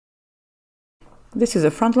This is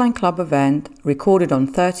a Frontline Club event recorded on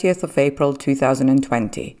 30th of April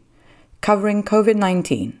 2020, covering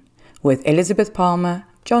COVID-19 with Elizabeth Palmer,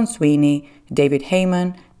 John Sweeney, David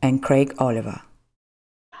Heymann, and Craig Oliver.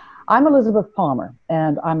 I'm Elizabeth Palmer,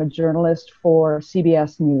 and I'm a journalist for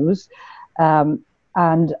CBS News,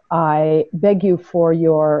 and I beg you for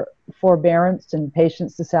your forbearance and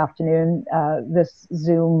patience this afternoon. This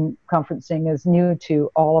Zoom conferencing is new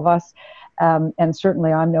to all of us, and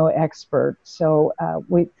certainly I'm no expert, so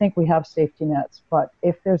we think we have safety nets, but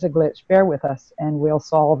if there's a glitch, bear with us and we'll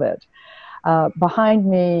solve it. Behind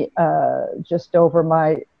me, just over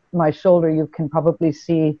my shoulder, you can probably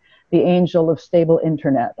see the angel of stable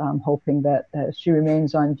internet. I'm hoping that she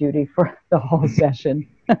remains on duty for the whole session.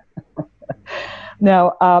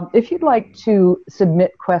 Now, if you'd like to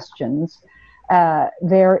submit questions,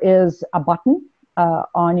 there is a button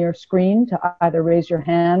on your screen to either raise your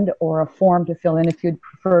hand or a form to fill in if you'd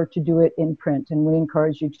prefer to do it in print. And we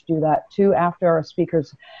encourage you to do that too. After our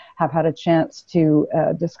speakers have had a chance to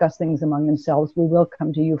discuss things among themselves, we will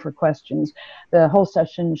come to you for questions. The whole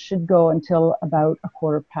session should go until about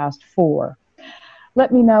 4:15.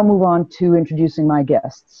 Let me now move on to introducing my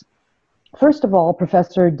guests. First of all,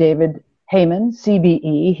 Professor David Heymann,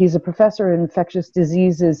 CBE. He's a professor in infectious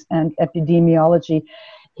diseases and epidemiology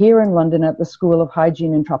here in London at the School of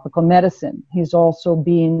Hygiene and Tropical Medicine. He's also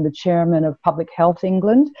been the chairman of Public Health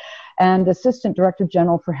England and Assistant Director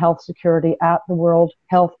General for Health Security at the World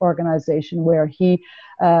Health Organization, where he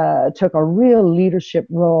took a real leadership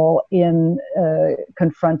role in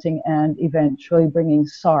confronting and eventually bringing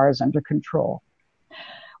SARS under control.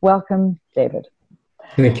 Welcome, David.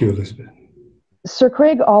 Thank you, Elizabeth. Sir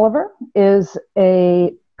Craig Oliver is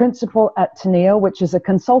a principal at Teneo, which is a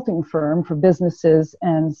consulting firm for businesses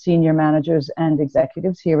and senior managers and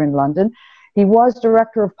executives here in London. He was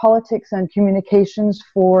Director of Politics and Communications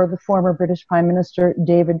for the former British Prime Minister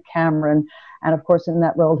David Cameron. And of course, in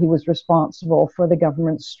that role, he was responsible for the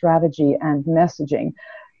government's strategy and messaging,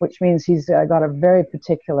 which means he's got a very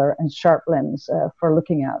particular and sharp lens for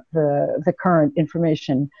looking at the current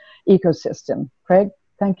information ecosystem. Craig,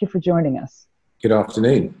 thank you for joining us. Good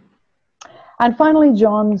afternoon. And finally,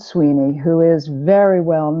 John Sweeney, who is very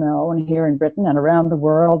well known here in Britain and around the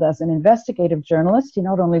world as an investigative journalist. He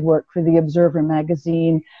not only worked for the Observer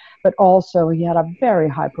magazine, but also he had a very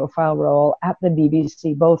high-profile role at the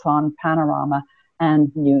BBC, both on Panorama and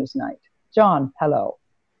Newsnight. John, hello.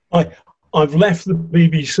 I've left the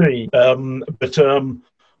BBC, but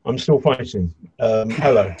I'm still fighting.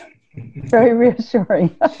 Hello. Very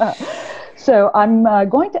reassuring. So I'm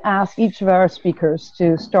going to ask each of our speakers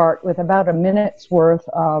to start with about a minute's worth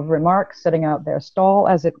of remarks, setting out their stall,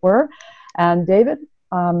 as it were. And David,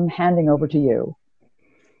 I'm handing over to you.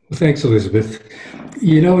 Well, thanks, Elizabeth.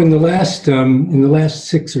 You know, in the last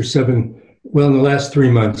 6 or 7, well, in the last 3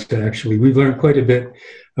 months, actually, we've learned quite a bit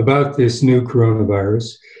about this new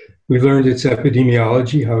coronavirus. We've learned its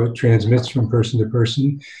epidemiology, how it transmits from person to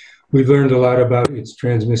person. We've learned a lot about its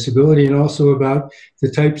transmissibility and also about the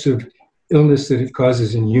types of illness that it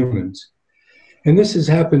causes in humans. And this has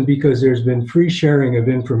happened because there's been free sharing of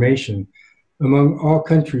information among all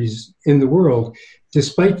countries in the world,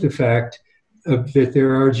 despite the fact that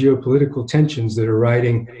there are geopolitical tensions that are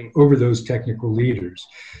riding over those technical leaders.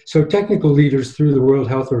 So technical leaders through the World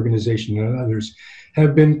Health Organization and others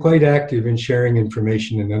have been quite active in sharing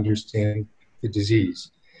information and understanding the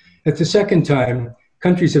disease. At the second time,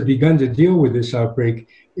 countries have begun to deal with this outbreak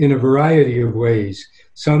in a variety of ways,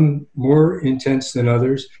 some more intense than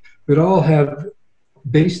others, but all have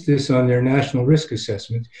based this on their national risk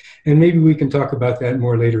assessment. And maybe we can talk about that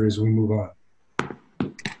more later as we move on.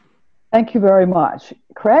 Thank you very much.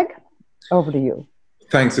 Craig, over to you.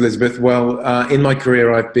 Thanks, Elizabeth. Well, in my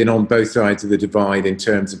career, I've been on both sides of the divide in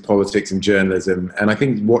terms of politics and journalism. And I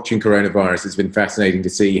think watching coronavirus has been fascinating to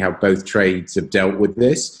see how both trades have dealt with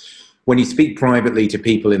this. When you speak privately to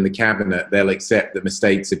people in the cabinet, they'll accept that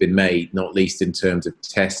mistakes have been made, not least in terms of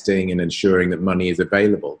testing and ensuring that money is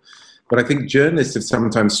available. But I think journalists have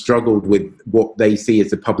sometimes struggled with what they see as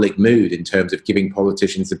the public mood in terms of giving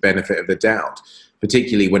politicians the benefit of the doubt,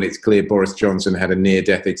 particularly when it's clear Boris Johnson had a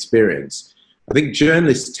near-death experience. I think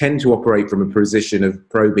journalists tend to operate from a position of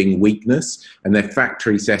probing weakness, and their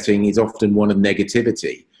factory setting is often one of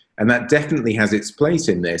negativity. And that definitely has its place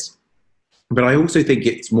in this. But I also think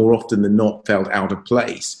it's more often than not felt out of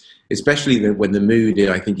place, especially when the mood,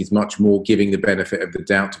 I think, is much more giving the benefit of the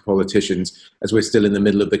doubt to politicians as we're still in the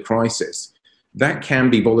middle of the crisis. That can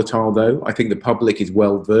be volatile, though. I think the public is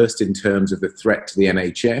well versed in terms of the threat to the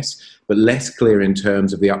NHS, but less clear in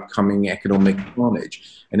terms of the upcoming economic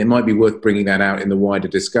carnage. And it might be worth bringing that out in the wider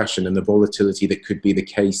discussion and the volatility that could be the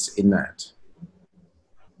case in that.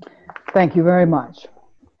 Thank you very much.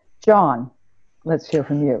 John, let's hear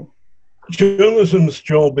from you. Journalism's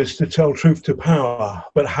job is to tell truth to power,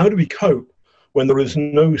 but how do we cope when there is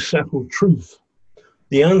no settled truth?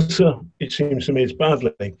 The answer, it seems to me, is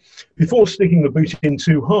badly. Before sticking the boot in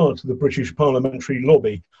too hard to the British parliamentary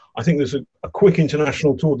lobby, I think there's a quick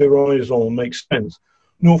international tour d'horizon makes sense.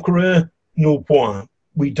 North Korea, nul point.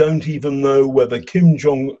 We don't even know whether Kim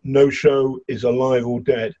Jong-no-show is alive or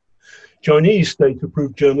dead. Chinese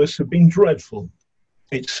state-approved journalists have been dreadful.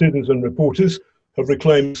 Its citizen reporters have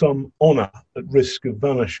reclaimed some honour at risk of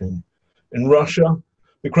vanishing. In Russia,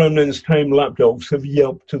 the Kremlin's tame lapdogs have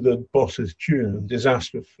yelped to the boss's tune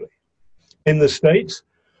disastrously. In the States,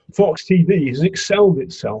 Fox TV has excelled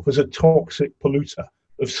itself as a toxic polluter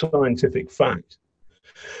of scientific fact.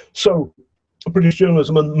 So, British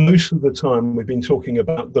journalism, and most of the time we've been talking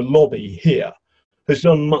about the lobby here, has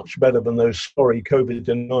done much better than those sorry COVID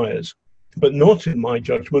deniers, but not, in my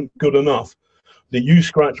judgment, good enough. The you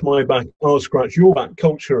scratch my back, I'll scratch your back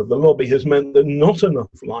culture of the lobby has meant that not enough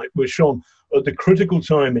light was shone at the critical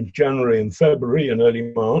time in January and February and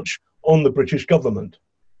early March on the British government.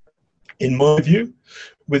 In my view,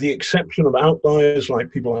 with the exception of outliers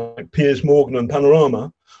like people like Piers Morgan and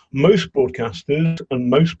Panorama, most broadcasters and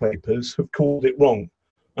most papers have called it wrong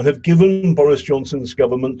and have given Boris Johnson's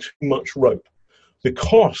government too much rope. The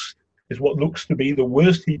cost is what looks to be the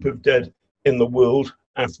worst heap of dead in the world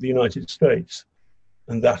after the United States.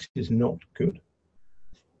 And that is not good.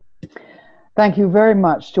 Thank you very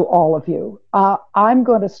much to all of you. I'm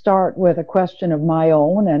going to start with a question of my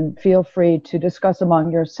own, and feel free to discuss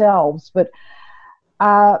among yourselves. But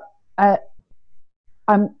I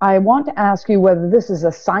want to ask you whether this is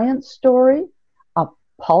a science story, a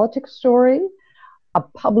politics story, a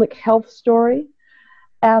public health story,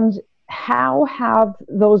 and how have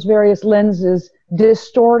those various lenses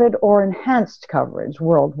distorted or enhanced coverage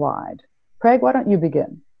worldwide? Craig, why don't you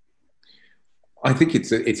begin? I think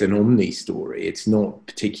it's an omni story. It's not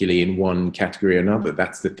particularly in one category or another.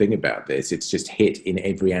 That's the thing about this. It's just hit in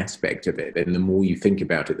every aspect of it. And the more you think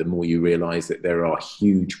about it, the more you realize that there are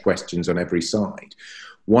huge questions on every side.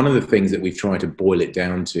 One of the things that we've tried to boil it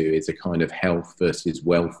down to is a kind of health versus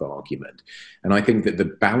wealth argument. And I think that the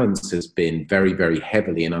balance has been very, very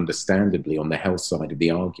heavily and understandably on the health side of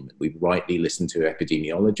the argument. We've rightly listened to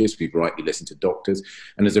epidemiologists, we've rightly listened to doctors,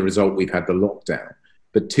 and as a result, we've had the lockdown.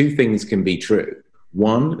 But two things can be true.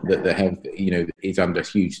 One, that the health, is under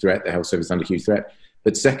huge threat, the health service is under huge threat.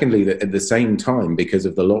 But secondly, that at the same time, because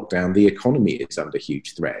of the lockdown, the economy is under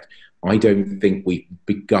huge threat. I don't think we've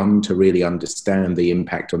begun to really understand the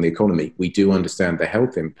impact on the economy. We do understand the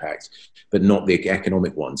health impact, but not the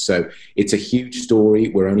economic one. So it's a huge story.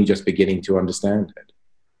 We're only just beginning to understand it.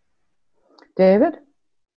 David?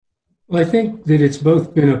 Well, I think that it's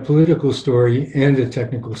both been a political story and a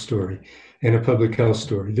technical story and a public health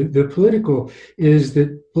story. The political is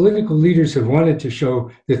that political leaders have wanted to show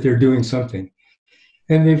that they're doing something.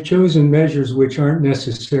 And they've chosen measures which aren't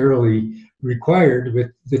necessarily required, but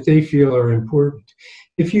that they feel are important.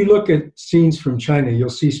 If you look at scenes from China, you'll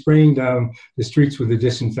see spraying down the streets with a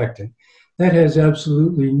disinfectant. That has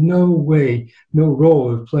absolutely no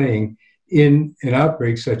role of playing in an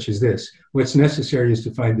outbreak such as this. What's necessary is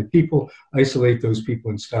to find the people, isolate those people,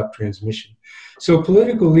 and stop transmission. So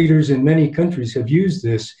political leaders in many countries have used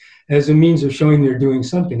this as a means of showing they're doing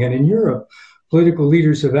something. And in Europe, political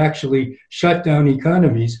leaders have actually shut down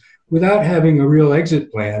economies without having a real exit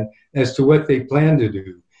plan as to what they plan to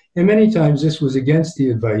do. And many times this was against the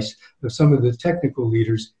advice of some of the technical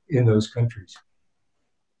leaders in those countries.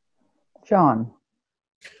 John.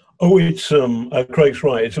 Oh, it's Craig's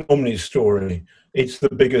right. It's an omni story. It's the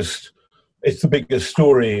biggest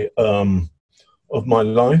story of my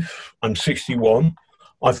life. I'm 61.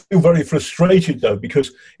 I feel very frustrated though,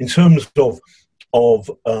 because in terms of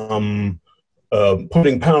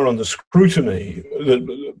putting power under scrutiny,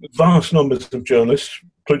 the vast numbers of journalists,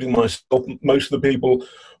 including myself, most of the people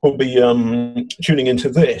who'll be tuning into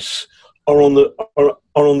this, are on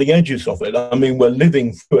the edges of it. I mean, we're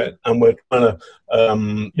living through it, and we're trying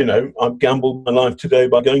to, I've gambled my life today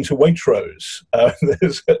by going to Waitrose.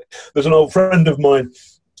 There's an old friend of mine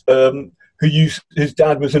his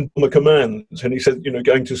dad was in the commands, and he said,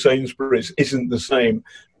 going to Sainsbury's isn't the same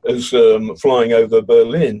as flying over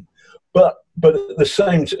Berlin. But at the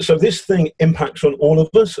same, so this thing impacts on all of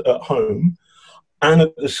us at home, and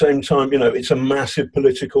at the same time, it's a massive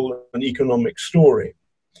political and economic story.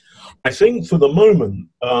 I think for the moment,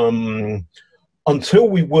 until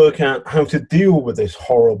we work out how to deal with this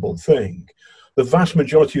horrible thing, the vast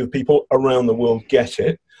majority of people around the world get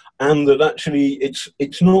it, and that actually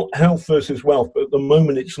it's not health versus wealth, but at the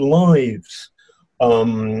moment it's lives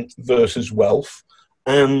versus wealth,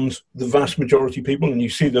 and the vast majority of people, and you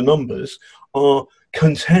see the numbers, are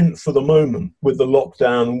content for the moment with the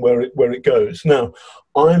lockdown and where it goes. Now,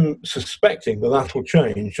 I'm suspecting that that will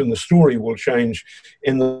change, and the story will change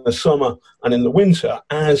in the summer and in the winter.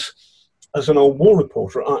 As an old war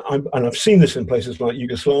reporter, and I've seen this in places like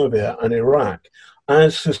Yugoslavia and Iraq,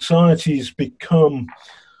 as societies become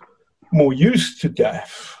more used to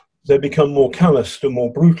death, they become more calloused and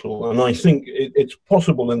more brutal. And I think it's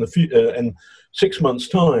possible in 6 months'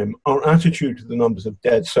 time, our attitude to the numbers of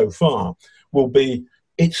dead so far will be,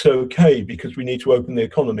 it's okay because we need to open the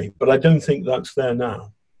economy. But I don't think that's there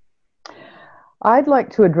now. I'd like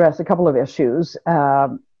to address a couple of issues,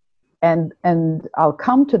 and I'll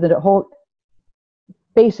come to the whole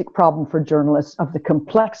basic problem for journalists of the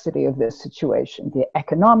complexity of this situation. The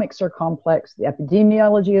economics are complex, the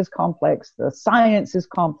epidemiology is complex, the science is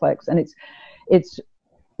complex, and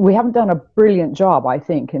we haven't done a brilliant job, I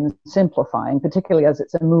think, in simplifying, particularly as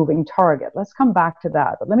it's a moving target. Let's come back to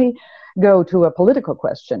that. But let me go to a political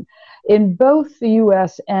question. In both the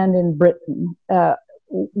US and in Britain,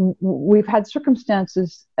 we've had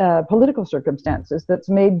political circumstances that's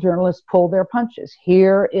made journalists pull their punches.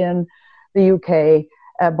 Here in the UK,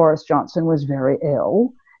 Boris Johnson was very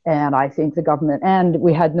ill, and I think the government, and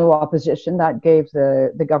we had no opposition, that gave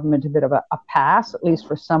the government a bit of a pass, at least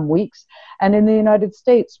for some weeks. And in the United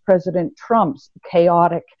States, President Trump's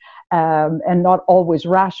chaotic and not always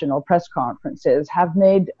rational press conferences have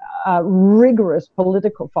made rigorous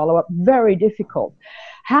political follow-up very difficult.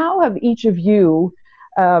 How have each of you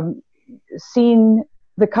seen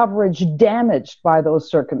the coverage damaged by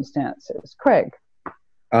those circumstances? Craig?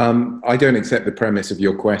 I don't accept the premise of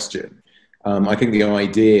your question. I think the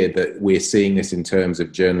idea that we're seeing this in terms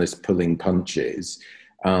of journalists pulling punches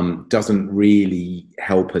doesn't really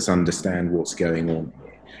help us understand what's going on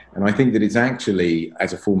here. And I think that it's actually,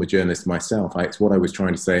 as a former journalist myself, it's what I was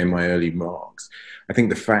trying to say in my early remarks. I think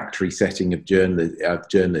the factory setting of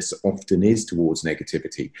journalists often is towards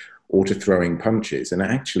negativity or to throwing punches. And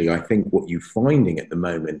actually, I think what you're finding at the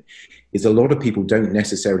moment is a lot of people don't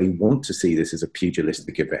necessarily want to see this as a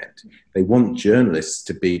pugilistic event. They want journalists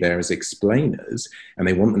to be there as explainers, and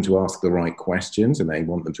they want them to ask the right questions, and they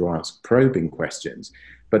want them to ask probing questions.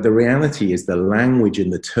 But the reality is the language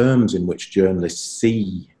and the terms in which journalists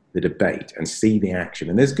see the debate and see the action.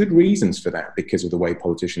 And there's good reasons for that because of the way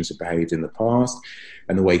politicians have behaved in the past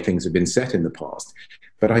and the way things have been set in the past.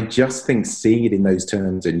 But I just think seeing it in those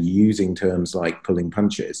terms and using terms like pulling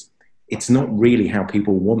punches, it's not really how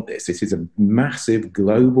people want this. This is a massive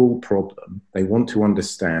global problem. They want to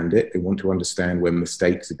understand it. They want to understand when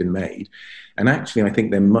mistakes have been made. And actually, I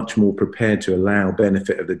think they're much more prepared to allow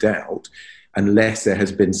benefit of the doubt unless there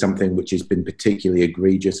has been something which has been particularly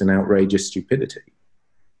egregious and outrageous stupidity.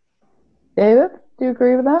 David, do you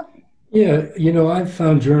agree with that? Yeah, I've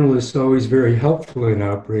found journalists always very helpful in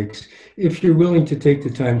outbreaks if you're willing to take the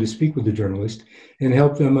time to speak with the journalist and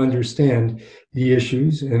help them understand the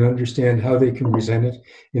issues and understand how they can present it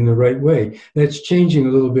in the right way. That's changing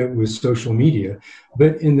a little bit with social media,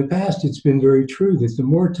 but in the past it's been very true that the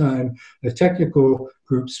more time a technical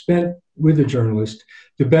group spent with a journalist,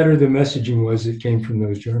 the better the messaging was that came from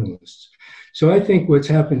those journalists. So I think what's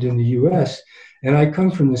happened in the US, and I come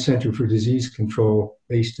from the Center for Disease Control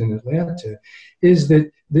based in Atlanta, is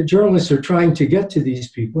that the journalists are trying to get to these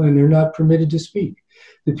people and they're not permitted to speak.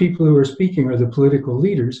 The people who are speaking are the political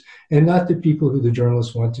leaders and not the people who the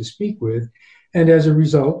journalists want to speak with. And as a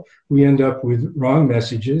result, we end up with wrong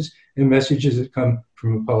messages and messages that come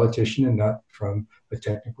from a politician and not from a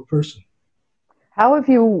technical person.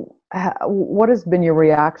 What has been your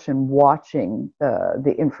reaction watching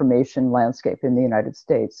the information landscape in the United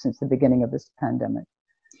States since the beginning of this pandemic?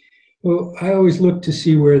 Well, I always look to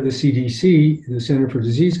see where the CDC, the Center for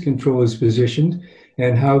Disease Control, is positioned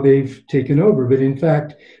and how they've taken over. But in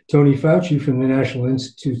fact, Tony Fauci from the National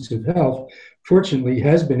Institutes of Health, fortunately,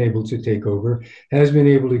 has been able to take over, has been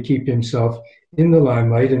able to keep himself in the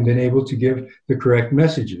limelight and been able to give the correct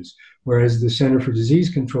messages. Whereas the Center for Disease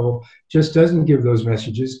Control just doesn't give those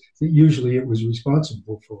messages that usually it was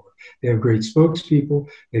responsible for. They have great spokespeople.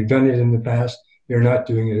 They've done it in the past. They're not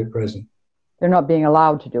doing it at present. They're not being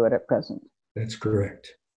allowed to do it at present. That's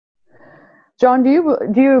correct. John, do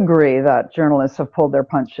you agree that journalists have pulled their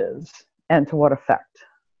punches, and to what effect?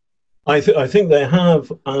 I think they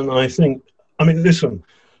have, and I mean, listen,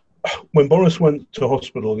 when Boris went to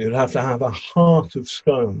hospital, you'd have to have a heart of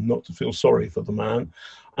stone not to feel sorry for the man.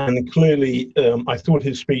 And clearly, I thought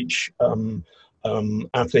his speech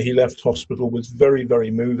after he left hospital was very,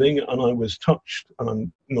 very moving, and I was touched. And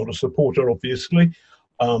I'm not a supporter, obviously,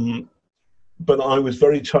 but I was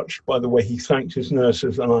very touched by the way he thanked his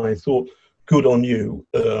nurses, and I thought, good on you.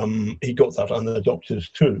 He got that, and the doctors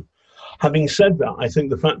too. Having said that, I think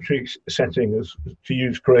the factory setting, is, to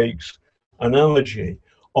use Craig's analogy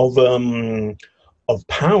of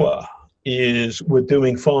power, is we're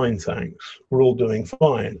doing fine, thanks. We're all doing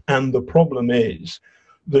fine. And the problem is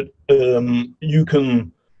that you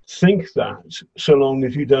can think that so long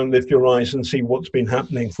as you don't lift your eyes and see what's been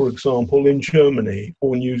happening, for example, in Germany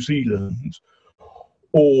or New Zealand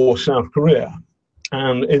or South Korea.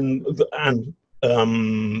 And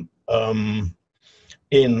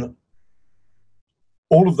in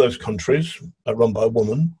all of those countries run by a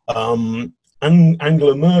woman,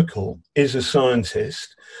 Angela Merkel is a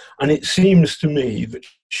scientist, and it seems to me that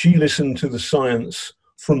she listened to the science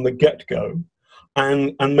from the get-go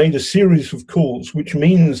and made a series of calls, which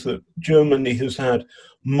means that Germany has had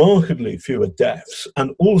markedly fewer deaths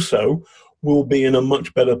and also will be in a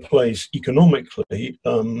much better place economically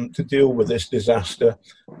to deal with this disaster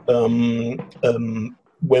when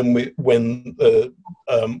we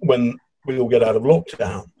all get out of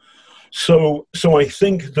lockdown. So I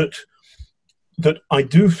think that I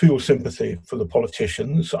do feel sympathy for the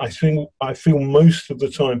politicians. I feel most of the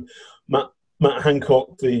time Matt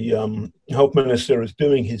Hancock, the health minister, is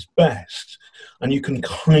doing his best, and you can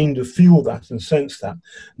kind of feel that and sense that.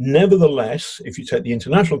 Nevertheless, if you take the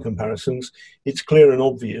international comparisons, it's clear and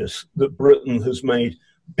obvious that Britain has made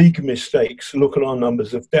big mistakes. Look at our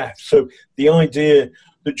numbers of deaths. So the idea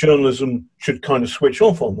that journalism should kind of switch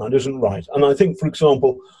off on that isn't right. And I think, for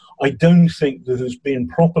example, I don't think there has been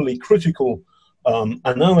properly critical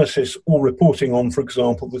analysis or reporting on, for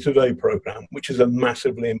example, the Today programme, which is a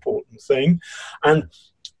massively important thing. And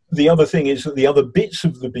the other thing is that the other bits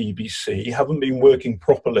of the BBC haven't been working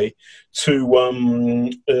properly to,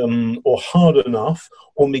 or hard enough,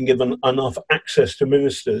 or been given enough access to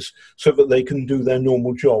ministers so that they can do their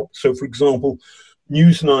normal job. So, for example,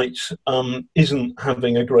 Newsnight isn't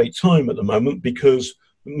having a great time at the moment because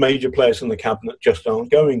major players in the cabinet just aren't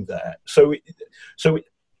going there.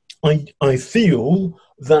 I feel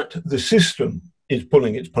that the system is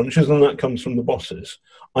pulling its punches, and that comes from the bosses.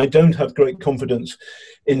 I don't have great confidence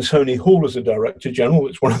in Tony Hall as a Director General.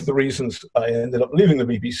 It's one of the reasons I ended up leaving the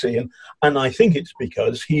BBC, and I think it's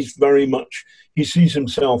because he sees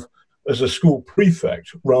himself as a school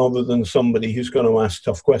prefect rather than somebody who's going to ask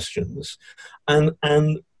tough questions. And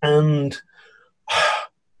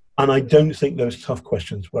I don't think those tough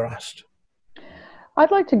questions were asked. I'd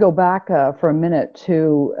like to go back for a minute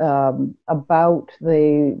to about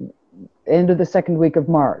the end of the second week of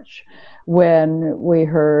March, when we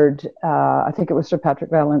heard, I think it was Sir Patrick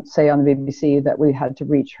Vallance say on the BBC that we had to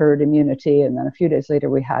reach herd immunity, and then a few days later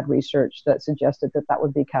we had research that suggested that that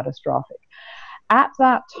would be catastrophic. At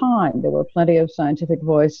that time, there were plenty of scientific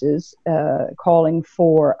voices calling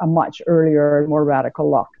for a much earlier, more radical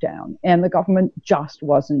lockdown, and the government just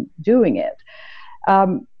wasn't doing it.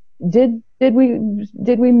 Did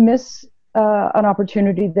we miss an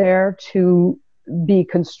opportunity there to be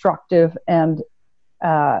constructive and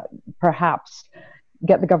perhaps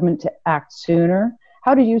get the government to act sooner?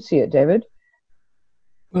 How do you see it, David?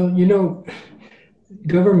 Well, you know,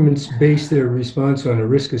 governments base their response on a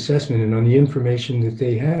risk assessment and on the information that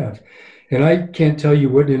they have. And I can't tell you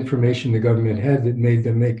what information the government had that made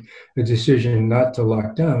them make a decision not to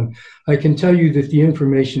lock down. I can tell you that the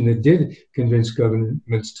information that did convince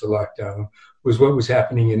governments to lock down was what was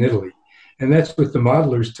happening in Italy. And that's what the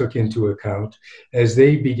modelers took into account as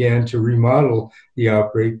they began to remodel the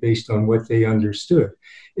outbreak based on what they understood.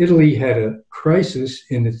 Italy had a crisis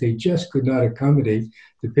in that they just could not accommodate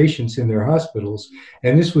the patients in their hospitals.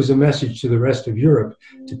 And this was a message to the rest of Europe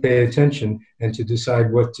to pay attention and to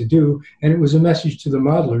decide what to do. And it was a message to the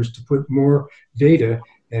modelers to put more data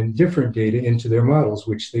and different data into their models,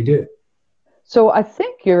 which they did. So I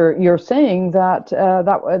think you're saying that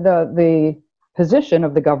the position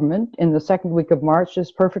of the government in the second week of March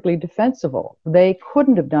is perfectly defensible. They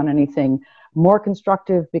couldn't have done anything more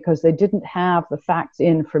constructive because they didn't have the facts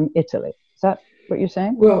in from Italy. Is that what you're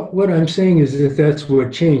saying? Well, what I'm saying is that that's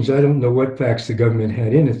what changed. I don't know what facts the government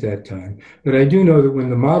had in at that time, but I do know that when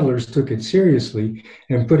the modelers took it seriously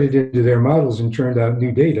and put it into their models and turned out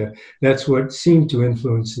new data, that's what seemed to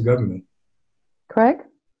influence the government. Craig?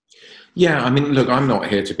 Yeah, I mean, look, I'm not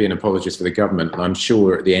here to be an apologist for the government, and I'm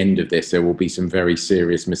sure at the end of this there will be some very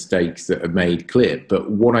serious mistakes that are made clear.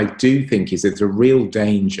 But what I do think is there's a real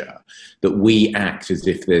danger that we act as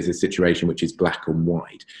if there's a situation which is black and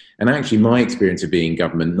white. And actually, my experience of being in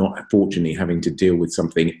government, not fortunately having to deal with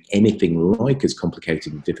something anything like as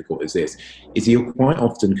complicated and difficult as this, is you're quite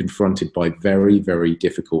often confronted by very, very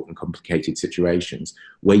difficult and complicated situations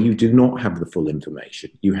where you do not have the full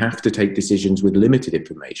information. You have to take decisions with limited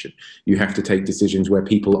information. You have to take decisions where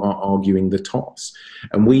people are arguing the toss.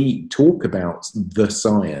 And we talk about the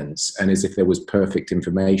science and as if there was perfect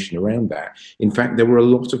information around that. In fact, there were a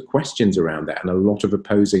lot of questions around that and a lot of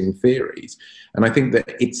opposing theories. And I think that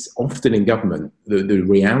it's often in government, the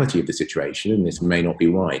reality of the situation, and this may not be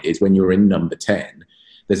right, is when you're in number 10,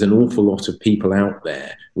 there's an awful lot of people out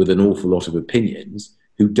there with an awful lot of opinions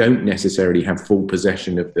who don't necessarily have full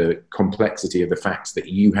possession of the complexity of the facts that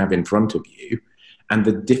you have in front of you and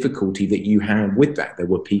the difficulty that you have with that. There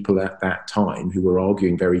were people at that time who were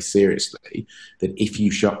arguing very seriously that if you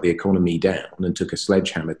shut the economy down and took a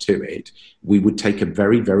sledgehammer to it, we would take a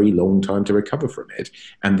very, very long time to recover from it.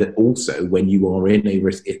 And that also when you are in a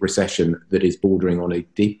recession that is bordering on a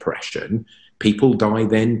depression, people die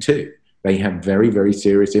then too. They have very, very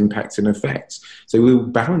serious impacts and effects. So we were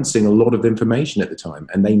balancing a lot of information at the time,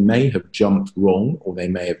 and they may have jumped wrong or they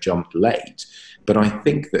may have jumped late. But I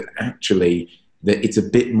think that actually that it's a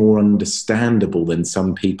bit more understandable than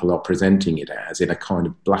some people are presenting it as, in a kind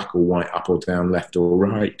of black or white, up or down, left or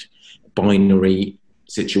right, binary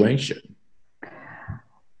situation.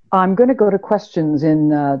 I'm going to go to questions in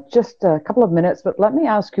just a couple of minutes, but let me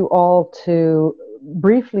ask you all to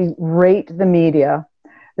briefly rate the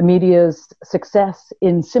media's success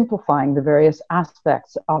in simplifying the various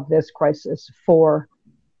aspects of this crisis for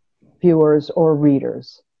viewers or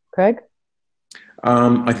readers. Craig?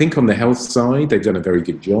 I think on the health side, they've done a very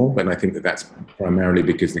good job. And I think that that's primarily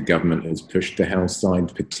because the government has pushed the health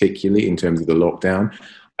side, particularly in terms of the lockdown.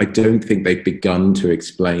 I don't think they've begun to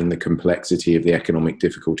explain the complexity of the economic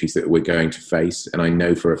difficulties that we're going to face. And I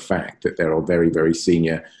know for a fact that there are very, very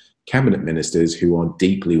senior cabinet ministers who are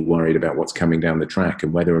deeply worried about what's coming down the track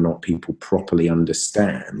and whether or not people properly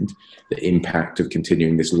understand the impact of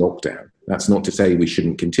continuing this lockdown. That's not to say we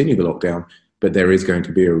shouldn't continue the lockdown, but there is going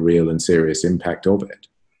to be a real and serious impact of it.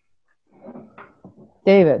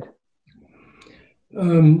 David?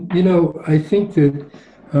 I think that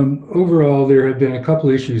overall there have been a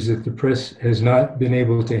couple issues that the press has not been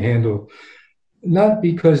able to handle, not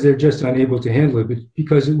because they're just unable to handle it, but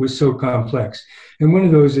because it was so complex. And one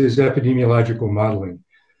of those is epidemiological modeling.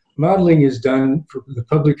 Modeling is done for the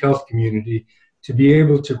public health community to be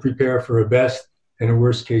able to prepare for a best and a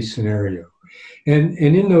worst case scenario. And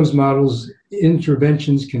in those models,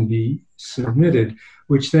 interventions can be submitted,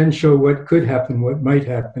 which then show what could happen, what might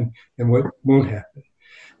happen, and what won't happen.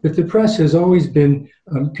 But the press has always been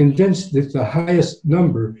convinced that the highest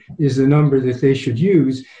number is the number that they should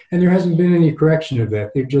use, and there hasn't been any correction of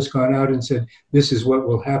that. They've just gone out and said, this is what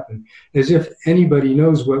will happen, as if anybody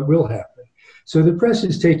knows what will happen. So the press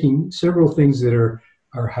is taking several things that are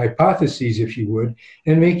hypotheses, if you would,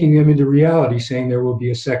 and making them into reality, saying there will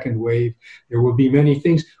be a second wave, there will be many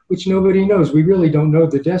things which nobody knows. We really don't know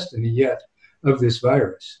the destiny yet of this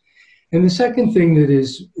virus. And the second thing that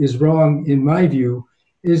is wrong, in my view,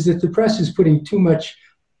 is that the press is putting too much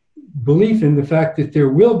belief in the fact that there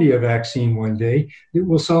will be a vaccine one day that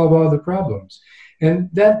will solve all the problems. And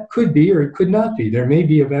that could be, or it could not be. There may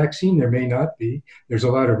be a vaccine, there may not be. There's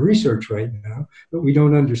a lot of research right now, but we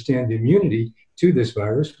don't understand the immunity to this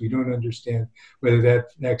virus. We don't understand whether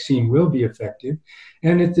that vaccine will be effective.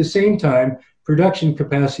 And at the same time, production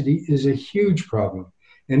capacity is a huge problem.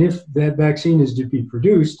 And if that vaccine is to be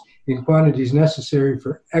produced in quantities necessary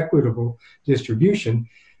for equitable distribution,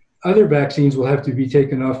 other vaccines will have to be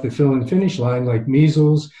taken off the fill and finish line, like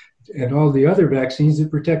measles and all the other vaccines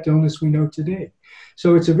that protect illness we know today.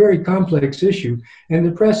 So it's a very complex issue, and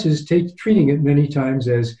the press is treating it many times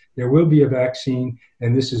as there will be a vaccine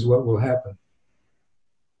and this is what will happen.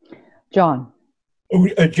 John?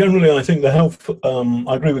 Generally, I think the health,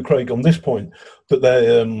 I agree with Craig on this point, that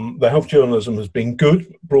the health journalism has been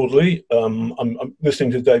good broadly. I'm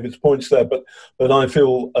listening to David's points there, but I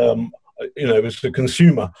feel, as a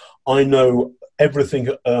consumer, I know everything,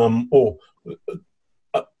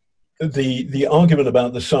 the argument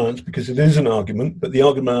about the science, because it is an argument, but the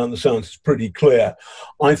argument about the science is pretty clear.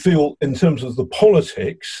 I feel in terms of the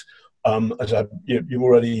politics, as you've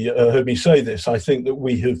already heard me say this, I think that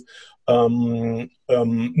we have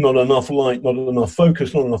not enough light, not enough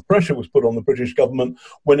focus, not enough pressure was put on the British government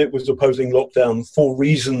when it was opposing lockdown for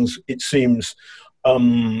reasons, it seems,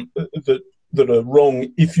 that that are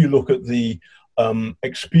wrong if you look at the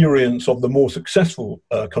experience of the more successful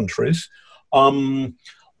countries.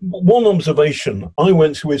 One observation, I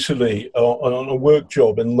went to Italy on a work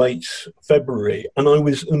job in late February, and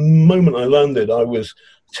the moment I landed, I was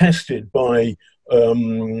tested by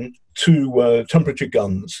two temperature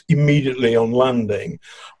guns immediately on landing.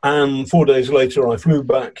 And 4 days later, I flew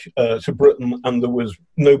back to Britain, and there was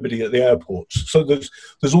nobody at the airports. So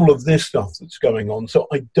there's all of this stuff that's going on. So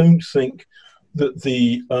I don't think that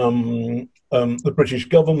the British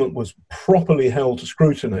government was properly held to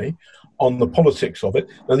scrutiny on the politics of it.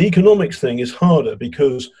 Now, the economics thing is harder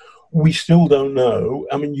because we still don't know.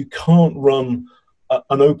 I mean, you can't run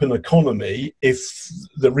an open economy if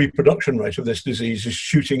the reproduction rate of this disease is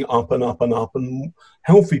shooting up and up and up, and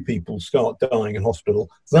healthy people start dying in hospital.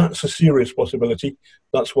 That's a serious possibility.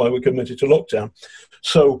 That's why we're committed to lockdown.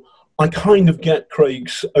 So I kind of get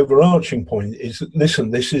Craig's overarching point is that,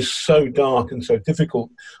 listen, this is so dark and so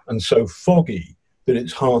difficult and so foggy that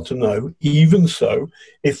it's hard to know. Even so,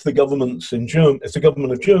 if the government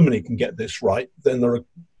of Germany can get this right, then there are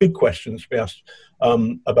big questions to be asked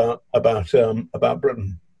about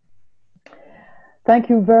Britain. Thank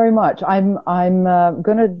you very much. I'm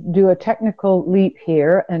going to do a technical leap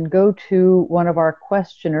here and go to one of our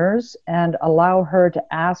questioners and allow her to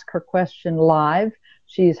ask her question live.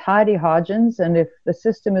 She's Heidi Hodgins, and if the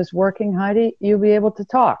system is working, Heidi, you'll be able to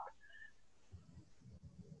talk.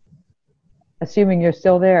 Assuming you're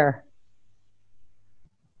still there.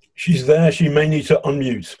 She's there. She may need to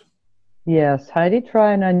unmute. Yes, Heidi,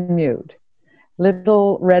 try and unmute.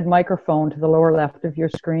 Little red microphone to the lower left of your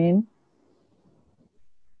screen.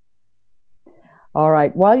 All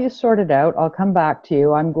right, while you sort it out, I'll come back to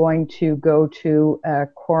you. I'm going to go to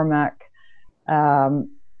Cormac. Oh,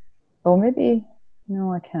 maybe,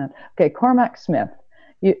 no, I can't. Okay, Cormac Smith,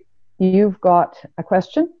 you've got a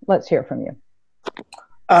question? Let's hear from you.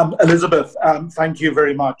 Elizabeth, thank you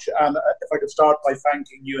very much. And if I could start by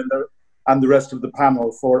thanking you and the rest of the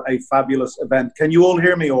panel for a fabulous event. Can you all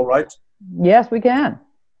hear me all right? Yes, we can.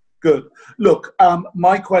 Good. Look,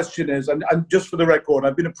 my question is, and just for the record,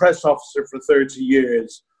 I've been a press officer for 30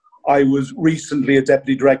 years. I was recently a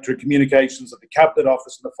Deputy Director of Communications at the Cabinet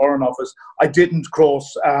Office and the Foreign Office. I didn't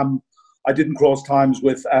cross times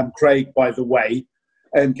with Craig, by the way,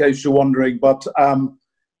 in case you're wondering, but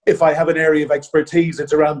if I have an area of expertise,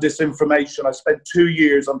 it's around disinformation. I spent 2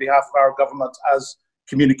 years on behalf of our government as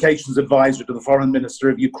communications advisor to the Foreign Minister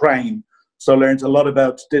of Ukraine. So I learned a lot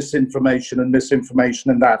about disinformation and misinformation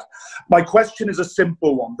and that. My question is a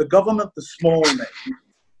simple one. The government this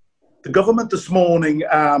morning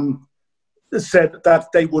said that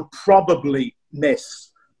they would probably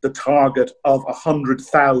miss the target of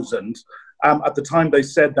 100,000. At the time they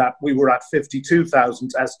said that, we were at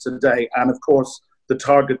 52,000 as today. And of course, the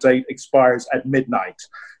target date expires at midnight.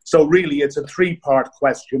 So really, it's a three-part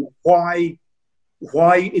question. Why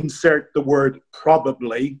insert the word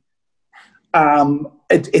probably?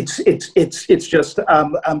 It's just,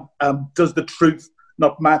 does the truth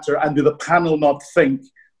not matter? And do the panel not think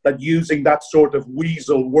that using that sort of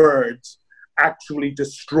weasel words actually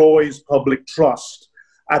destroys public trust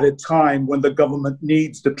at a time when the government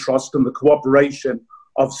needs the trust and the cooperation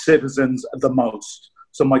of citizens the most?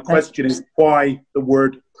 So my question is, why the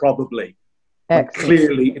word probably?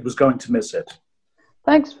 Clearly, it was going to miss it.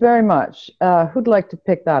 Thanks very much. Who'd like to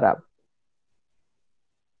pick that up?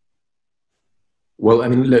 Well, I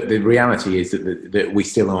mean, look, the reality is that we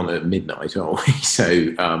still aren't at midnight, aren't we?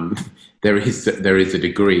 So there is a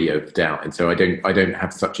degree of doubt, and so I don't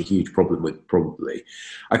have such a huge problem with probably.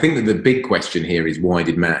 I think that the big question here is, why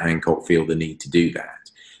did Matt Hancock feel the need to do that?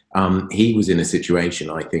 He was in a situation,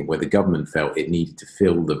 I think, where the government felt it needed to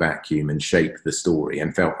fill the vacuum and shape the story,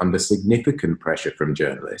 and felt under significant pressure from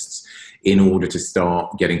journalists in order to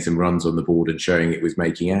start getting some runs on the board and showing it was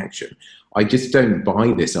making action. I just don't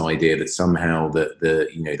buy this idea that somehow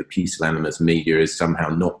the pusillanimous media has somehow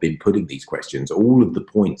not been putting these questions. All of the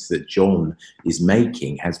points that John is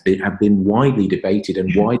making have been widely debated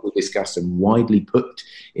and widely discussed and widely put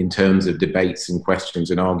in terms of debates and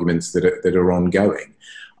questions and arguments that are ongoing.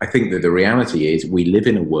 I think that the reality is we live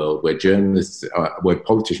in a world where where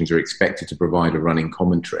politicians are expected to provide a running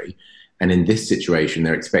commentary. And in this situation,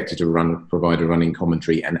 they're expected to provide a running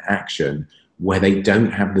commentary and action where they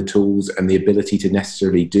don't have the tools and the ability to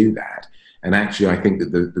necessarily do that. And actually, I think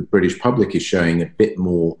that the British public is showing a bit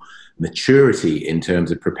more maturity in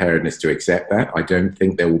terms of preparedness to accept that. I don't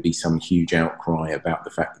think there will be some huge outcry about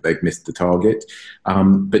the fact that they've missed the target.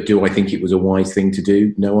 But do I think it was a wise thing to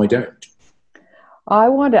do? No, I don't. I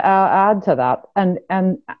want to add to that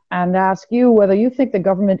and ask you whether you think the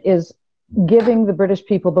government is giving the British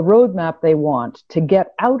people the roadmap they want to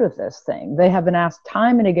get out of this thing. They have been asked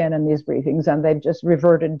time and again in these briefings, and they've just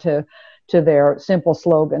reverted to their simple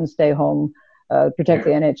slogan, stay home, protect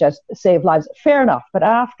the NHS, save lives. Fair enough. But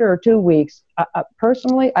after 2 weeks,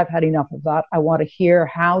 personally, I've had enough of that. I want to hear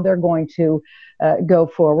how they're going to go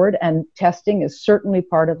forward. And testing is certainly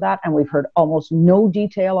part of that. And we've heard almost no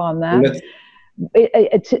detail on that.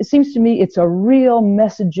 It seems to me it's a real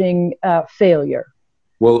messaging failure.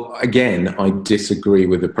 Well, again, I disagree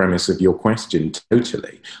with the premise of your question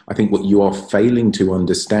totally. I think what you are failing to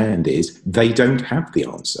understand is they don't have the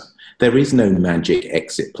answer. There is no magic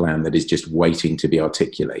exit plan that is just waiting to be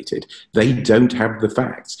articulated. They don't have the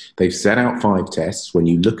facts. They've set out 5 tests. When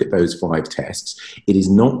you look at those 5 tests, it is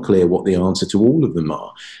not clear what the answer to all of them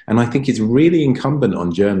are. And I think it's really incumbent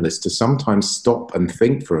on journalists to sometimes stop and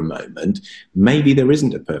think for a moment. Maybe there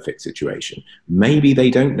isn't a perfect situation. Maybe they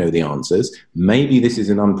don't know the answers. Maybe this is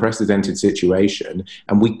an unprecedented situation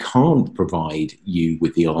and we can't provide you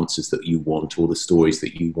with the answers that you want or the stories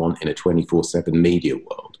that you want in a 24/7 media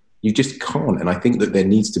world. You just can't. And I think that there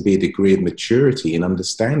needs to be a degree of maturity in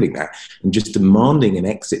understanding that. And just demanding an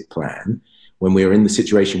exit plan when we're in the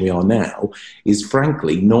situation we are now is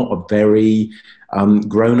frankly not a very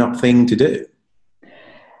grown-up thing to do.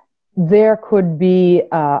 There could be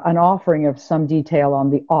an offering of some detail on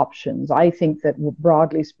the options. I think that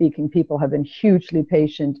broadly speaking, people have been hugely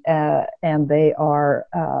patient and they are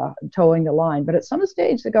towing the line. But at some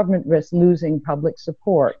stage, the government risks losing public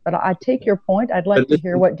support. But I take your point. I'd like to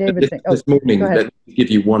hear what David thinks. This morning, let me give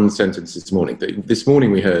you one sentence this morning. This morning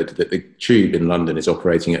we heard that the tube in London is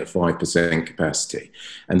operating at 5% capacity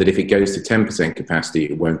and that if it goes to 10% capacity,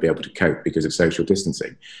 it won't be able to cope because of social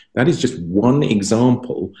distancing. That is just one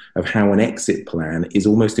example of how an exit plan is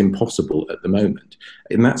almost impossible at the moment.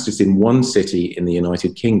 And that's just in one city in the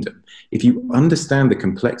United Kingdom. If you understand the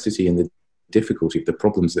complexity and the difficulty of the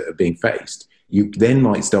problems that are being faced, you then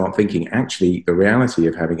might start thinking, actually, the reality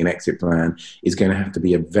of having an exit plan is going to have to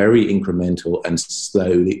be a very incremental and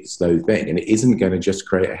slow thing. And it isn't going to just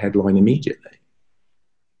create a headline immediately.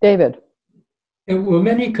 David. Well,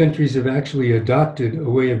 many countries have actually adopted a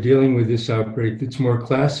way of dealing with this outbreak that's more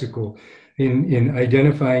classical in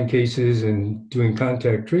identifying cases and doing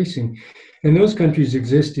contact tracing. And those countries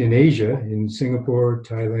exist in Asia, in Singapore,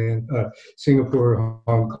 Thailand,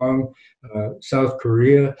 Hong Kong, South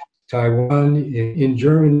Korea, Taiwan, in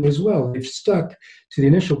Germany as well. They've stuck to the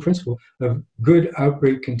initial principle of good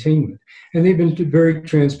outbreak containment. And they've been very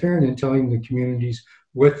transparent in telling the communities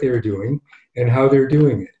what they're doing and how they're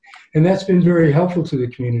doing it. And that's been very helpful to the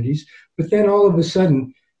communities. But then all of a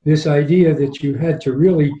sudden, this idea that you had to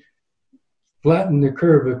really flatten the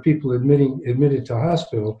curve of people admitted to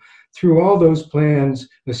hospital threw all those plans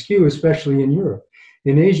askew, especially in Europe.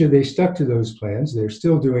 In Asia, they stuck to those plans. They're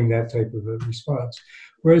still doing that type of a response.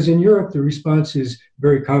 Whereas in Europe, the response is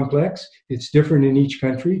very complex. It's different in each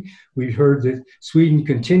country. We've heard that Sweden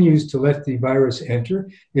continues to let the virus enter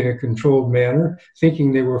in a controlled manner,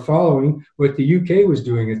 thinking they were following what the UK was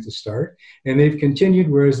doing at the start. And they've continued,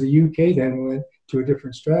 whereas the UK then went to a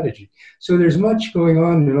different strategy. So there's much going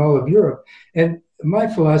on in all of Europe. And my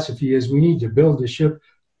philosophy is we need to build the ship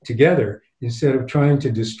together instead of trying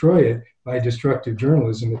to destroy it by destructive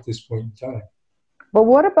journalism at this point in time. But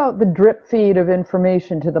what about the drip feed of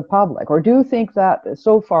information to the public? Or do you think that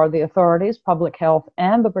so far the authorities, public health,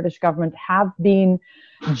 and the British government have been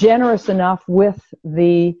generous enough with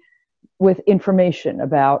information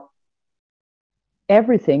about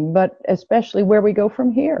everything, but especially where we go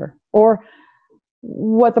from here? Or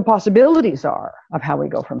what the possibilities are of how we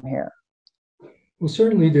go from here? Well,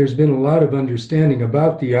 certainly there's been a lot of understanding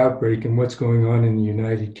about the outbreak and what's going on in the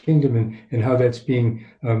United Kingdom and how that's being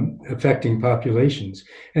affecting populations.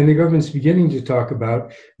 And the government's beginning to talk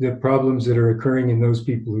about the problems that are occurring in those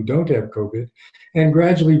people who don't have COVID and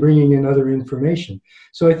gradually bringing in other information.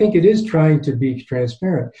 So I think it is trying to be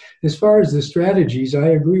transparent. As far as the strategies, I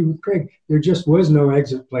agree with Craig. There just was no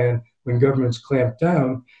exit plan when governments clamped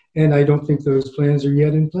down, and I don't think those plans are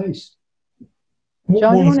yet in place.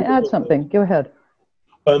 John, you want to add something? Go ahead.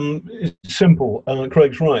 It's simple.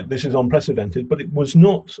 Craig's right. This is unprecedented, but it was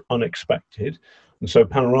not unexpected. And so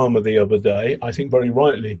Panorama the other day, I think very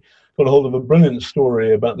rightly, got a hold of a brilliant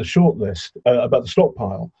story about the shortlist, about the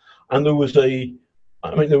stockpile. And there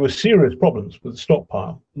were serious problems with the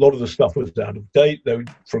stockpile. A lot of the stuff was out of date. They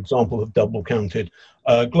would, for example, have double counted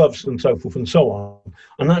gloves and so forth and so on.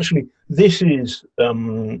 And actually, this is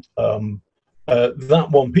that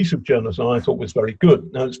one piece of journalism I thought was very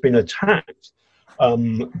good. Now, it's been attacked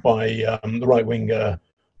by the right-wing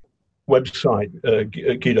website,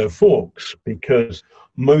 Guido Fawkes, because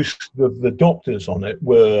most of the doctors on it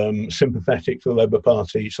were sympathetic to the Labour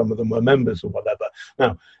Party. Some of them were members or whatever.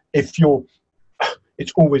 Now, it's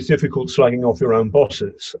always difficult slagging off your own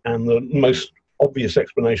bosses, and the most obvious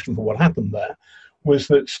explanation for what happened there was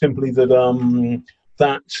that simply that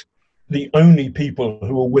that the only people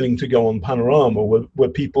who were willing to go on Panorama were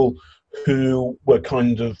people who were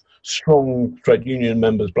kind of strong trade union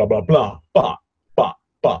members, blah blah blah.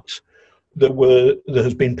 But there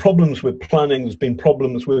has been problems with planning. There's been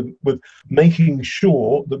problems with making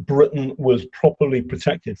sure that Britain was properly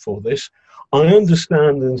protected for this. I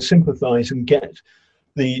understand and sympathise and get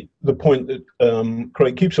the point that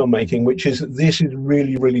Craig keeps on making, which is that this is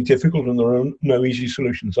really, really difficult and there are no easy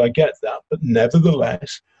solutions. I get that, but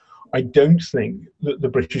nevertheless, I don't think that the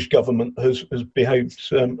British government has behaved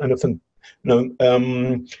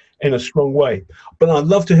in a strong way. But I'd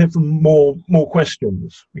love to hear from more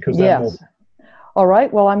questions, because there are more. All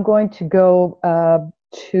right. Well, I'm going to go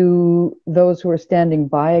to those who are standing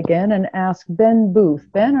by again and ask Ben Booth.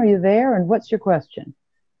 Ben, are you there? And what's your question?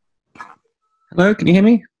 Hello, can you hear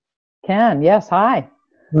me? Can, yes. Hi.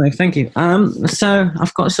 Right, thank you. So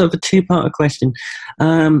I've got sort of a two-part question.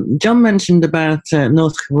 John mentioned about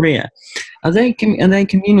North Korea. Are they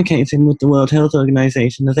communicating with the World Health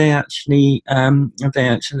Organization? Are they actually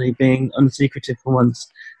being unsecretive for once?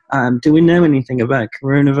 Do we know anything about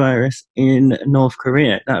coronavirus in North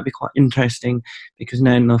Korea? That would be quite interesting, because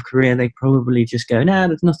now in North Korea they probably just go, "No,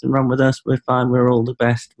 there's nothing wrong with us. We're fine. We're all the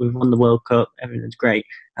best. We've won the World Cup. Everything's great,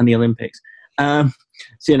 and the Olympics."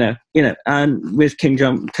 So and with Kim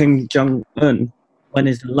Jong-un, when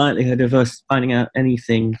is the likelihood of us finding out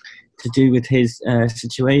anything to do with his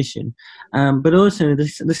situation? But also,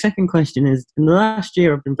 the second question is, in the last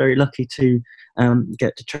year, I've been very lucky to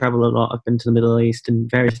get to travel a lot. I've been to the Middle East and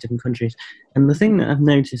various different countries. And the thing that I've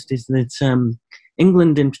noticed is that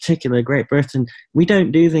England in particular, Great Britain, we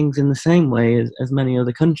don't do things in the same way as many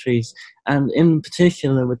other countries. And in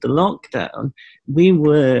particular with the lockdown, we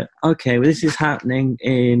were, okay, well, this is happening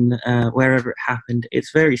in wherever it happened.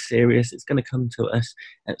 It's very serious. It's going to come to us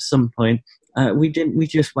at some point. We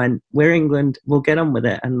just went, we're England, we'll get on with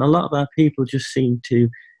it. And a lot of our people just seem to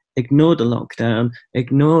ignore the lockdown,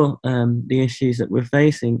 ignore the issues that we're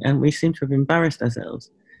facing, and we seem to have embarrassed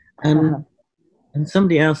ourselves. And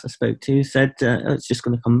somebody else I spoke to said, it's just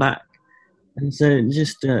going to come back. And so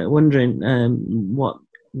just wondering what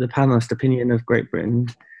the panelist opinion of Great Britain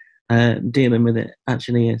dealing with it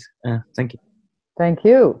actually is. Thank you. Thank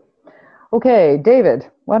you. Okay,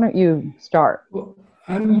 David, why don't you start? Well,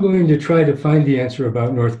 I'm going to try to find the answer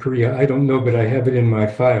about North Korea. I don't know, but I have it in my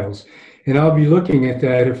files. And I'll be looking at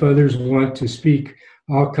that. If others want to speak,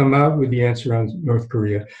 I'll come out with the answer on North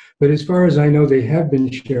Korea. But as far as I know, they have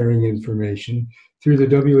been sharing information through the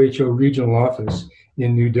WHO regional office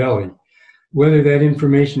in New Delhi. Whether that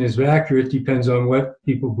information is accurate depends on what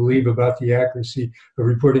people believe about the accuracy of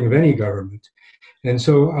reporting of any government. And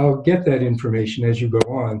so I'll get that information as you go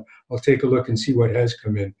on. I'll take a look and see what has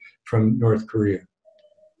come in from North Korea.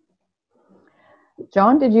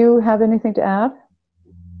 John, did you have anything to add?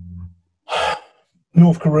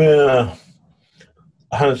 North Korea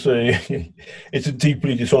it's a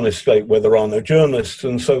deeply dishonest state where there are no journalists,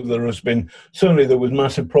 and so there was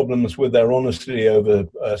massive problems with their honesty over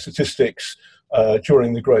statistics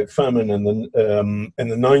during the Great Famine in the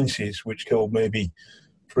 90s, which killed maybe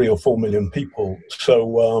 3 or 4 million people.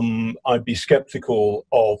 So I'd be skeptical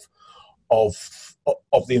of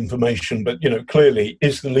the information, but clearly,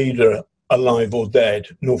 is the leader alive or dead?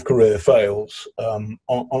 North Korea fails on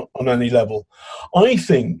any level. I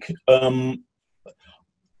think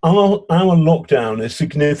our lockdown is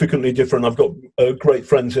significantly different. I've got great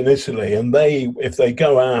friends in Italy, and if they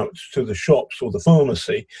go out to the shops or the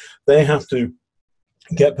pharmacy, they have to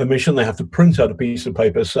get permission. They have to print out a piece of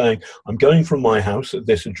paper saying, I'm going from my house at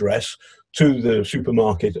this address to the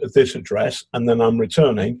supermarket at this address, and then I'm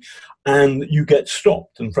returning, and you get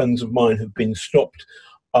stopped. And friends of mine have been stopped.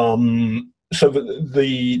 So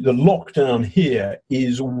the lockdown here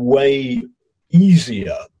is way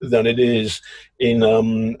easier than it is in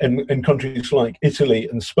countries like Italy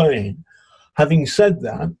and Spain. Having said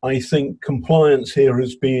that, I think compliance here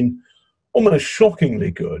has been almost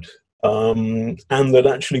shockingly good, and that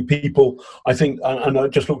actually people, I think, and I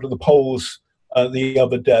just looked at the polls the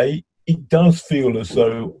other day, it does feel as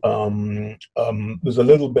though there's a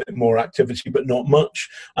little bit more activity, but not much,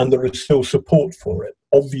 and there is still support for it.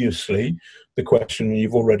 Obviously, the question,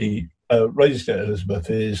 you've already raised it, Elizabeth,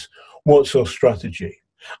 is what's our strategy?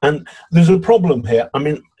 And there's a problem here. I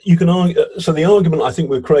mean, you can argue, so the argument I think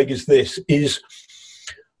with Craig is this, is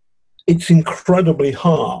it's incredibly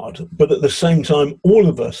hard, but at the same time, all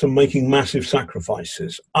of us are making massive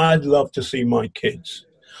sacrifices. I'd love to see my kids.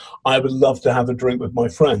 I would love to have a drink with my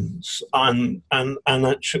friends, and I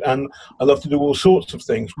love to do all sorts of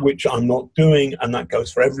things, which I'm not doing, and that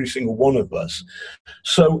goes for every single one of us.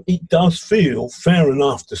 So it does feel fair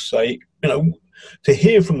enough to say, to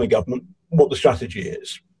hear from the government what the strategy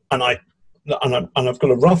is, and I've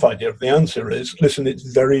got a rough idea of the answer is, listen,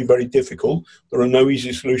 it's very, very difficult. There are no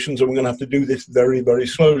easy solutions, and we're going to have to do this very, very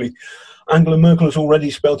slowly. Angela Merkel has already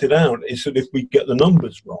spelt it out. Is that if we get the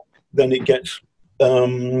numbers wrong, then it gets,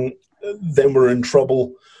 then we're in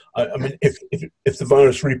trouble. I mean, if the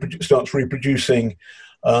virus starts reproducing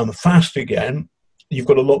fast again, you've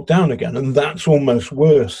got to lock down again, and that's almost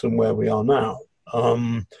worse than where we are now.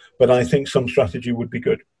 But I think some strategy would be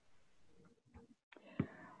good.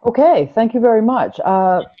 Okay, thank you very much.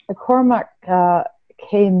 Cormac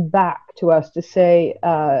came back to us to say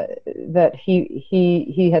that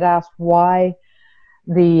he had asked why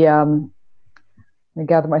the let me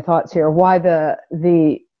gather my thoughts here. Why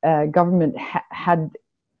the government had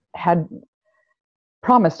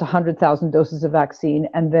promised 100,000 doses of vaccine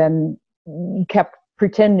and then kept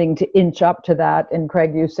pretending to inch up to that. And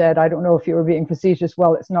Craig, you said, I don't know if you were being facetious.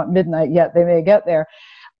 Well, it's not midnight yet. They may get there.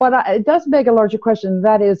 But it does beg a larger question.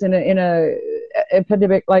 That is, in a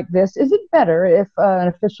epidemic like this, is it better if an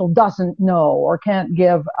official doesn't know or can't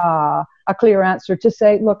give a clear answer to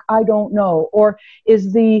say, look, I don't know? Or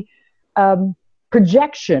is the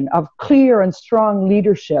projection of clear and strong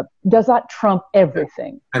leadership, does that trump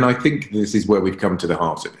everything? And I think this is where we've come to the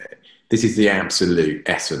heart of it. This is the absolute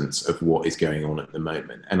essence of what is going on at the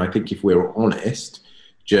moment. And I think if we're honest,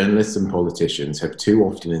 journalists and politicians have too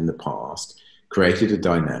often in the past created a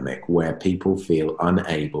dynamic where people feel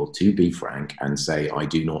unable to be frank and say, I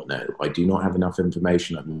do not know. I do not have enough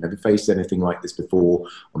information. I've never faced anything like this before.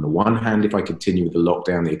 On the one hand, if I continue with the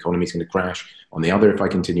lockdown, the economy is going to crash. On the other, if I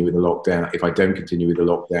continue with the lockdown, if I don't continue with the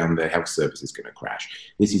lockdown, the health service is going to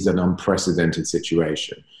crash. This is an unprecedented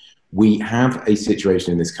situation. We have a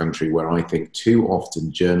situation in this country where I think too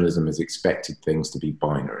often journalism has expected things to be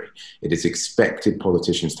binary. It has expected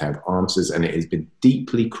politicians to have answers, and it has been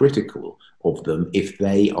deeply critical of them if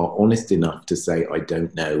they are honest enough to say, I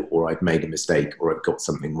don't know, or I've made a mistake, or I've got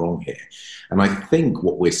something wrong here. And I think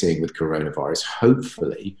what we're seeing with coronavirus,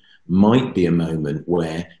 hopefully, might be a moment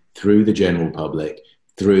where, through the general public,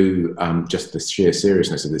 through just the sheer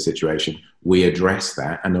seriousness of the situation, we address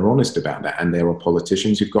that and are honest about that. And there are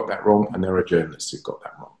politicians who've got that wrong, and there are journalists who've got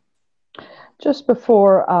that wrong. Just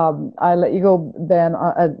before I let you go, Ben,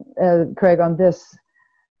 Craig, on this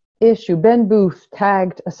issue, Ben Booth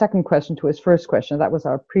tagged a second question to his first question. That was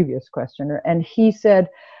our previous questioner. And he said,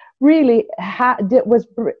 really, was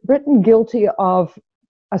Britain guilty of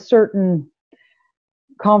a certain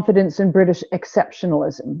confidence in British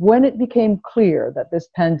exceptionalism when it became clear that this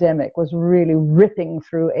pandemic was really ripping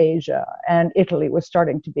through Asia and Italy was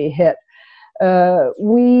starting to be hit?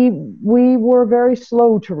 We were very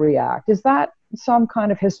slow to react. Is that some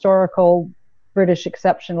kind of historical British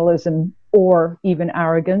exceptionalism or even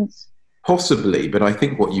arrogance? Possibly, but I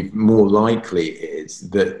think what you've more likely is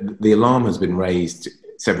that the alarm has been raised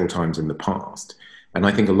several times in the past. And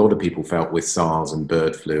I think a lot of people felt with SARS and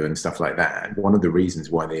bird flu and stuff like that, one of the reasons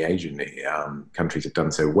why the Asian countries have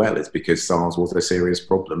done so well is because SARS was a serious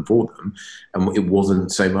problem for them, and it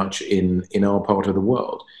wasn't so much in our part of the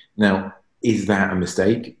world. Now, is that a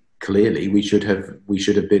mistake? Clearly, we should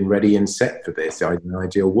have been ready and set for this in an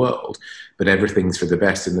ideal world, but everything's for the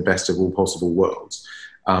best in the best of all possible worlds.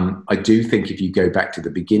 I do think if you go back to the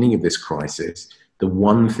beginning of this crisis, the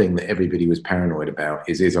one thing that everybody was paranoid about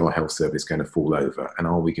is our health service going to fall over? And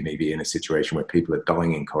are we going to be in a situation where people are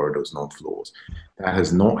dying in corridors and on floors? That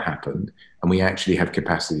has not happened. And we actually have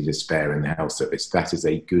capacity to spare in the health service. That is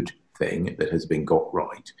a good thing that has been got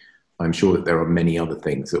right. I'm sure that there are many other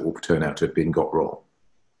things that will turn out to have been got wrong.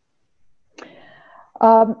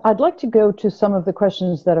 I'd like to go to some of the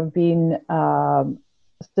questions that have been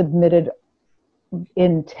submitted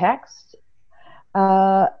in text.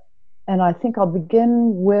 And I think I'll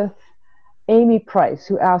begin with Amy Price,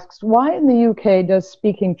 who asks, why in the UK does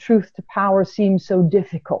speaking truth to power seem so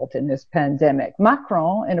difficult in this pandemic?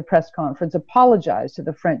 Macron, in a press conference, apologized to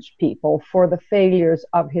the French people for the failures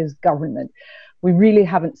of his government. We really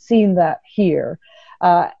haven't seen that here.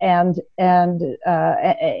 And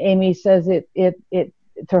Amy says it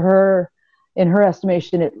to her, in her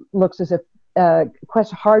estimation, it looks as if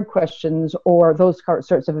hard questions or those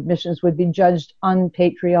sorts of admissions would be judged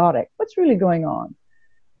unpatriotic. What's really going on?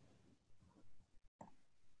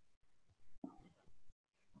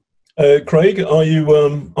 Craig, are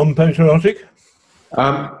you unpatriotic?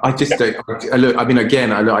 I just don't. Look, I mean,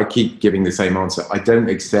 again, I keep giving the same answer. I don't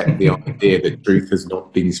accept the idea that truth has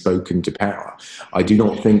not been spoken to power. I do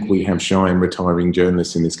not think we have shy and retiring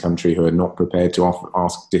journalists in this country who are not prepared to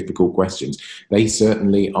ask difficult questions. They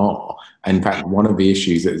certainly are. In fact, one of the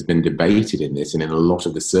issues that has been debated in this and in a lot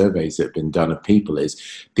of the surveys that have been done of people is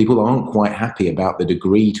people aren't quite happy about the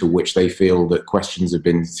degree to which they feel that questions have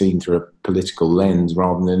been seen through a political lens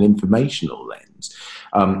rather than an informational lens.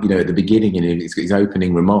 At the beginning in his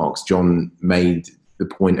opening remarks, John made the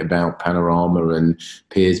point about Panorama and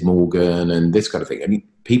Piers Morgan and this kind of thing. I mean,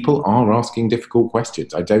 people are asking difficult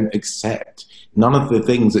questions. I don't accept. None of the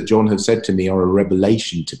things that John has said to me are a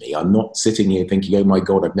revelation to me. I'm not sitting here thinking, oh my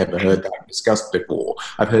God, I've never heard that discussed before.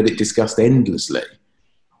 I've heard it discussed endlessly.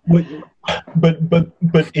 But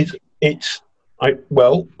I've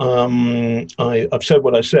said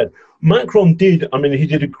what I said. Macron did. I mean, he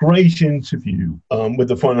did a great interview with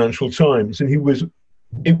the Financial Times, and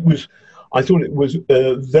I thought it was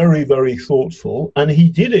very, very thoughtful, and he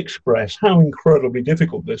did express how incredibly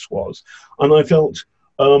difficult this was. And I felt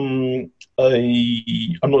I'm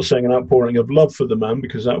not saying an outpouring of love for the man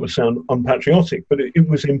because that would sound unpatriotic, but it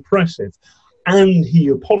was impressive. And he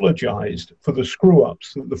apologised for the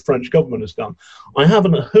screw-ups that the French government has done. I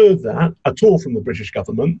haven't heard that at all from the British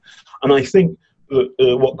government, and I think that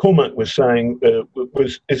what Cormac was saying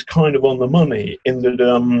is kind of on the money in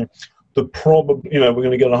that we're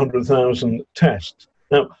going to get 100,000 tests.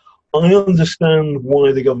 Now, I understand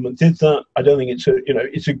why the government did that. I don't think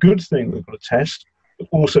it's a good thing they've got to test, but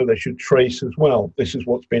also they should trace as well. This is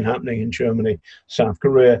what's been happening in Germany, South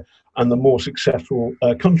Korea, and the more successful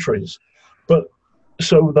countries. But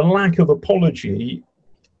so the lack of apology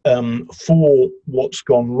for what's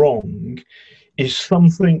gone wrong is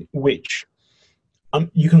something which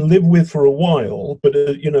you can live with for a while, but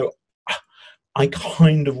I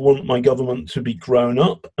kind of want my government to be grown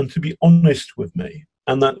up and to be honest with me,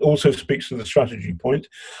 and that also speaks to the strategy point.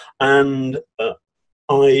 And I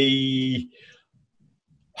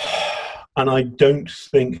don't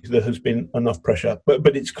think there has been enough pressure,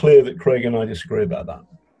 but it's clear that Craig and I disagree about that.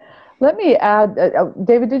 Let me add,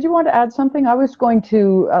 David, did you want to add something? I was going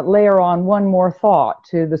to layer on one more thought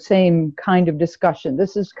to the same kind of discussion.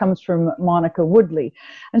 This comes from Monica Woodley,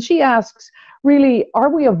 and she asks, really, are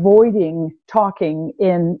we avoiding talking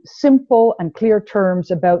in simple and clear terms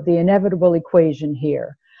about the inevitable equation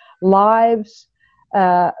here? Lives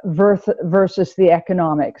versus the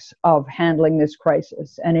economics of handling this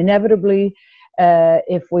crisis. And inevitably,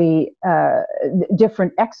 if we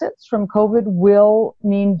different exits from COVID will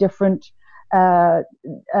mean different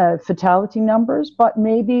fatality numbers, but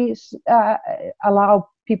maybe allow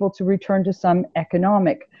people to return to some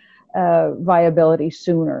economic viability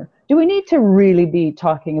sooner. Do we need to really be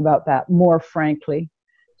talking about that more frankly?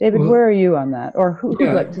 David, where are you on that? Or who'd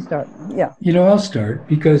like to start? Yeah. I'll start,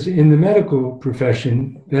 because in the medical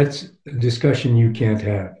profession, that's a discussion you can't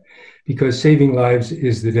have. Because saving lives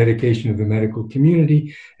is the dedication of the medical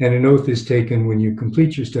community, and an oath is taken when you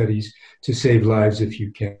complete your studies to save lives if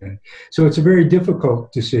you can. So it's a very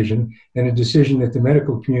difficult decision, and a decision that the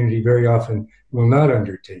medical community very often will not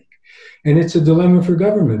undertake. And it's a dilemma for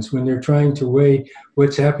governments when they're trying to weigh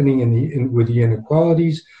what's happening with the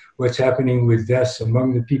inequalities, what's happening with deaths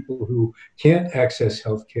among the people who can't access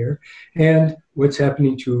healthcare, and what's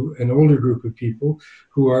happening to an older group of people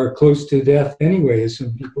who are close to death anyway, as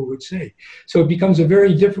some people would say. So it becomes a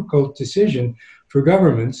very difficult decision for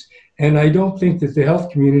governments, and I don't think that the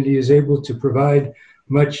health community is able to provide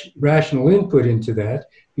much rational input into that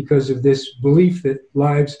because of this belief that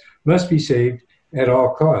lives must be saved at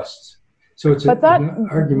all costs. So it's an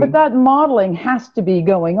argument. But that modeling has to be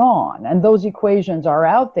going on, and those equations are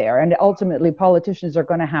out there, and ultimately politicians are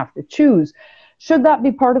going to have to choose. Should that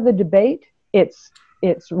be part of the debate? It's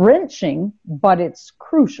wrenching, but it's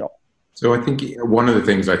crucial. So I think one of the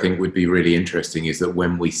things I think would be really interesting is that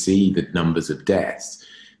when we see the numbers of deaths,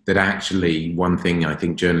 that actually one thing I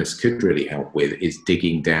think journalists could really help with is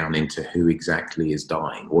digging down into who exactly is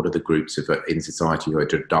dying. What are the groups in society who are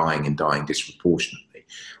dying and dying disproportionately?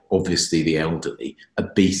 Obviously, the elderly.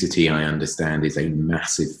 Obesity, I understand, is a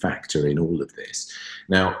massive factor in all of this.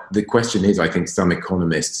 Now, the question is, I think some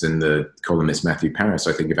economists, and the columnist Matthew Parris,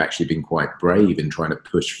 I think, have actually been quite brave in trying to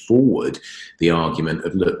push forward the argument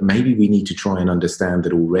of, look, maybe we need to try and understand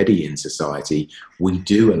that already in society, we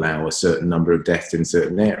do allow a certain number of deaths in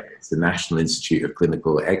certain areas. The National Institute of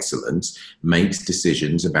Clinical Excellence makes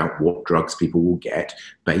decisions about what drugs people will get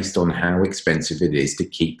based on how expensive it is to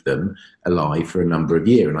keep them alive for a number of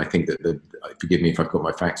years. And I think that forgive me if I've got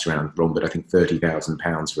my facts wrong, but I think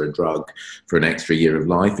 £30,000 for a drug for an extra year of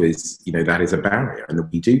life is, that is a barrier, and that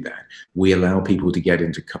we do that. We allow people to get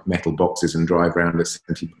into metal boxes and drive around at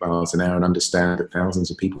 70 miles an hour and understand that thousands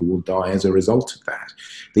of people will die as a result of that.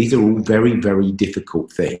 These are all very, very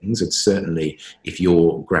difficult things, and certainly if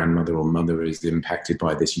your grandmother or mother is impacted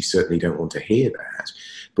by this, you certainly don't want to hear that.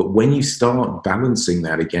 But when you start balancing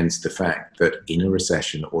that against the fact that in a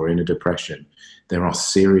recession or in a depression, there are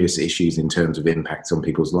serious issues in terms of impacts on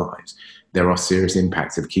people's lives. There are serious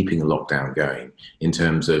impacts of keeping a lockdown going in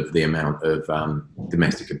terms of the amount of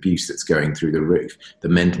domestic abuse that's going through the roof, the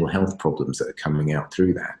mental health problems that are coming out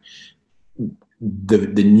through that.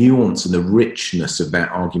 The nuance and the richness of that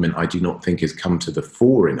argument, I do not think has come to the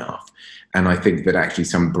fore enough. And I think that actually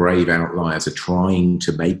some brave outliers are trying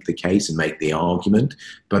to make the case and make the argument,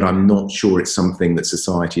 but I'm not sure it's something that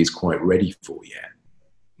society is quite ready for yet.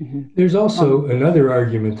 There's also another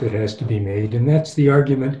argument that has to be made, and that's the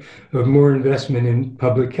argument of more investment in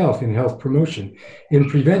public health and health promotion, in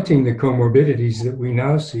preventing the comorbidities that we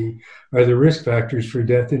now see are the risk factors for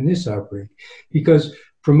death in this outbreak. Because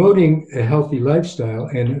promoting a healthy lifestyle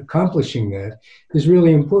and accomplishing that is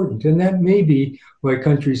really important. And that may be why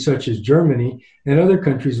countries such as Germany and other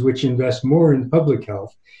countries which invest more in public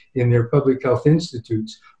health, in their public health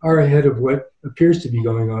institutes, are ahead of what appears to be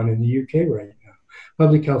going on in the UK right now.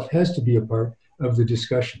 Public health has to be a part of the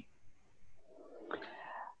discussion.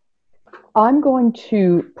 I'm going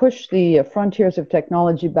to push the frontiers of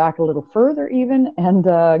technology back a little further even and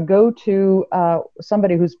go to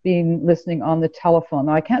somebody who's been listening on the telephone.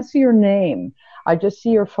 Now, I can't see your name. I just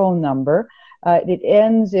see your phone number. It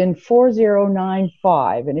ends in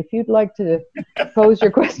 4095. And if you'd like to pose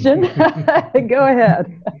your question, go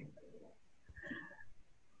ahead.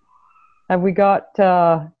 Have we got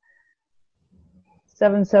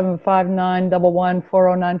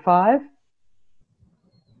 7759114095?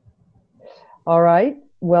 All right.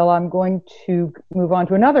 Well, I'm going to move on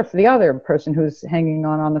to the other person who's hanging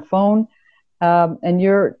on the phone. And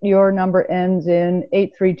your number ends in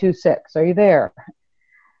 8326. Are you there?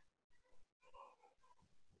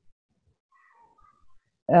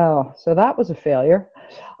 Oh, so that was a failure.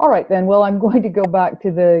 All right, then. Well, I'm going to go back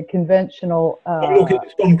to the conventional. Look,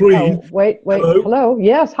 it's gone green. Oh, wait. Hello? Hello.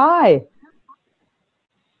 Yes. Hi.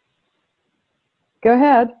 Go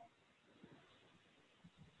ahead.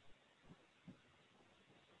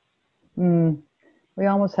 We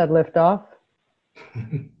almost had liftoff.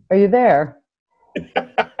 Are you there?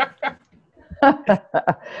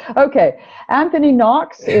 Okay. Anthony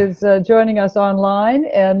Knox is joining us online.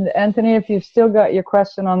 And Anthony, if you've still got your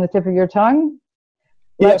question on the tip of your tongue,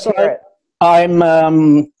 let's hear it.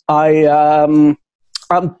 The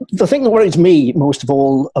thing that worries me most of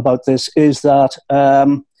all about this is that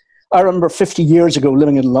I remember 50 years ago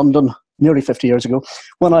living in London, nearly 50 years ago,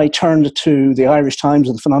 when I turned to the Irish Times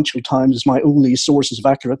and the Financial Times as my only sources of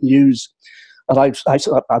accurate news. And I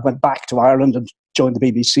went back to Ireland and joined the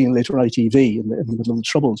BBC and later ITV in the middle of the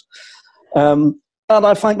Troubles. And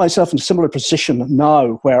I find myself in a similar position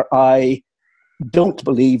now where I don't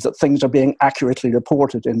believe that things are being accurately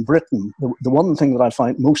reported in Britain. The one thing that I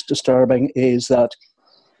find most disturbing is that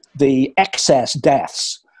the excess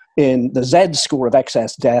deaths in the Z score of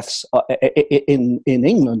excess deaths in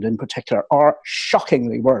England in particular are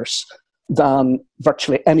shockingly worse than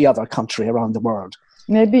virtually any other country around the world.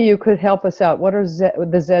 Maybe you could help us out. What are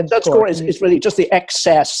the Z score is really just the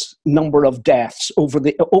excess number of deaths over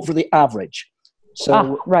the average.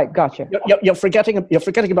 So right, gotcha. You're forgetting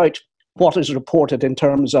about what is reported in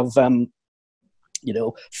terms of for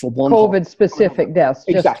one COVID-specific deaths.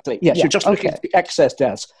 Exactly. Yes, you're just looking at the excess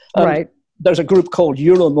deaths. Right. There's a group called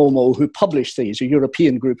Euromomo who publish these, a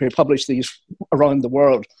European group who publish these around the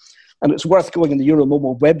world. And it's worth going on the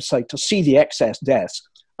Euromomo website to see the excess deaths.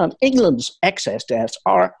 And England's excess deaths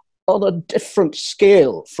are on a different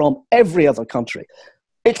scale from every other country.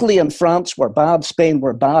 Italy and France were bad, Spain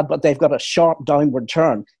were bad, but they've got a sharp downward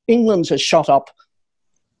turn. England's has shot up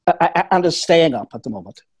and is staying up at the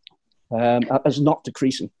moment, is not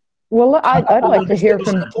decreasing. Well, I'd like to hear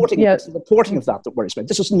from... It's the reporting of that worries me.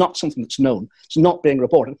 This is not something that's known. It's not being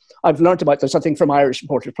reported. I've learned about this, I think, from Irish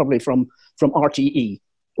reporters, probably from RTE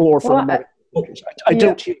or from American reporters. I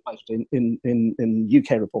don't hear about it in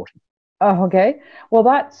UK reporting. Oh, okay. Well,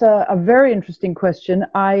 that's a very interesting question.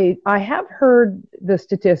 I have heard the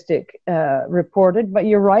statistic reported, but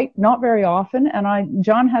you're right, not very often. And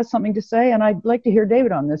John has something to say, and I'd like to hear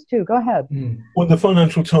David on this too. Go ahead. Well, the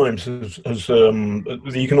Financial Times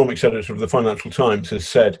the economics editor of the Financial Times has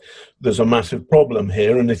said there's a massive problem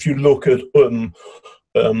here. And if you look at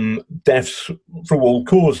deaths from all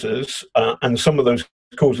causes, and some of those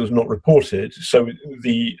causes not reported. So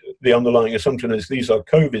the underlying assumption is these are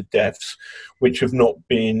COVID deaths, which have not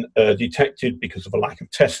been detected because of a lack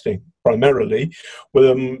of testing primarily.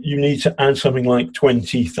 You need to add something like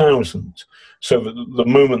 20,000. So the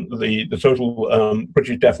moment the total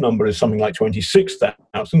British death number is something like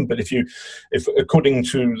 26,000, but if according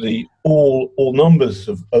to the all numbers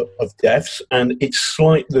of deaths, and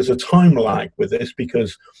there's a time lag with this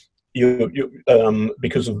because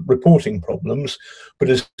because of reporting problems, but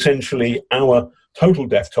essentially our total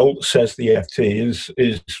death toll, says the FT,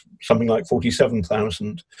 is something like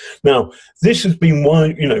 47,000. Now, this has been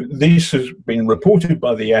this has been reported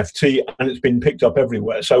by the FT and it's been picked up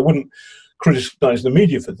everywhere. So I wouldn't criticize the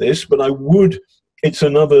media for this, but it's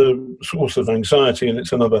another source of anxiety, and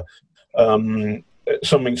it's another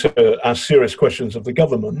something to ask serious questions of the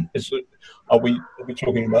government. Is that are we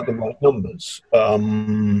talking about the right numbers?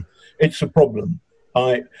 It's a problem.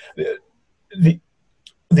 The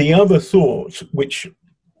other thought, which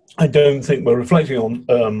I don't think we're reflecting on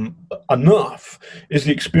enough, is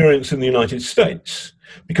the experience in the United States.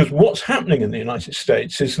 Because what's happening in the United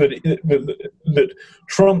States is that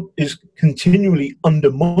Trump is continually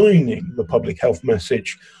undermining the public health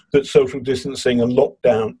message that social distancing and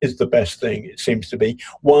lockdown is the best thing, it seems to be,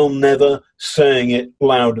 while never saying it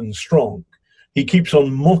loud and strong. He keeps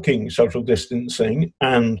on mocking social distancing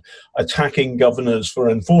and attacking governors for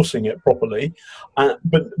enforcing it properly,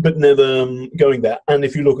 but never going there. And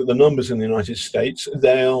if you look at the numbers in the United States,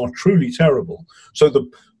 they are truly terrible. So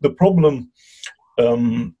the problem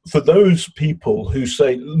for those people who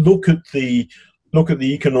say, look at the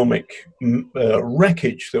economic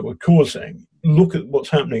wreckage that we're causing, look at what's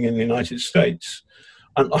happening in the United States,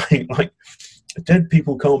 and dead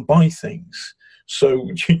people can't buy things. So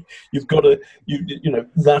you've got to,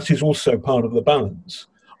 that is also part of the balance.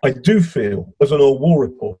 I do feel, as an old war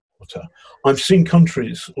reporter, I've seen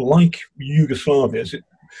countries like Yugoslavia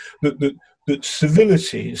that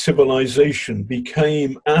civilization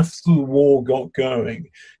became, after the war got going,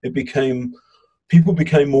 people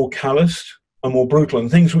became more calloused and more brutal,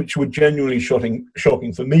 and things which were genuinely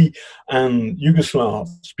shocking for me and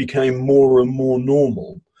Yugoslavs became more and more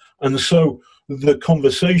normal. And so the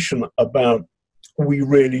conversation about we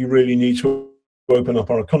really, really need to open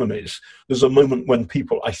up our economies, there's a moment when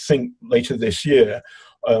people, I think later this year,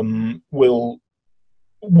 will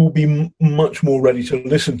be much more ready to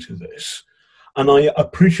listen to this. And I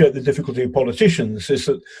appreciate the difficulty of politicians is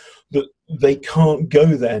that they can't go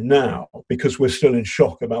there now because we're still in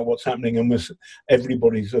shock about what's happening and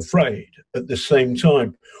everybody's afraid. At the same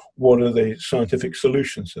time, what are the scientific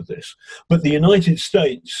solutions to this? But the United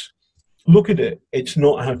States, look at it, it's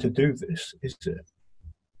not how to do this, is it?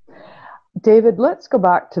 David, let's go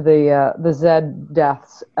back to the Z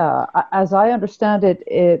deaths. As I understand it,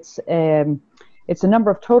 it's a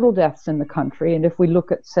number of total deaths in the country, and if we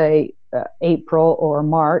look at, say, April or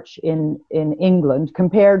March in England,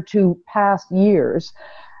 compared to past years,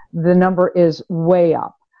 the number is way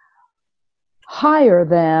up. Higher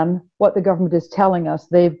than what the government is telling us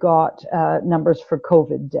they've got numbers for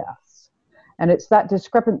COVID deaths. And it's that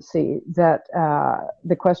discrepancy that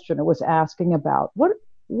the questioner was asking about. What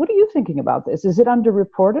are you thinking about this? Is it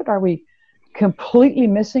underreported? Are we completely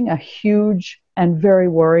missing a huge and very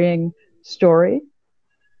worrying story?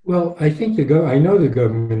 Well, I think I know the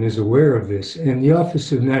government is aware of this, and the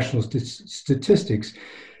Office of National Statistics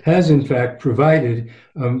has in fact provided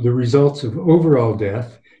the results of overall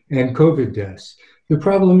death and COVID deaths. The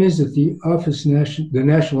problem is that the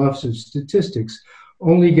National Office of Statistics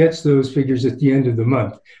only gets those figures at the end of the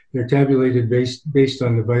month. They're tabulated based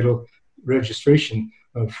on the vital registration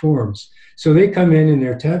forms. So they come in and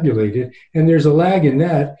they're tabulated, and there's a lag in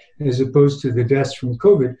that as opposed to the deaths from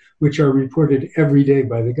COVID, which are reported every day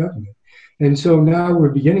by the government. And so now we're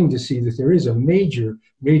beginning to see that there is a major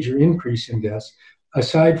increase in deaths,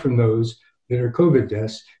 aside from those that are COVID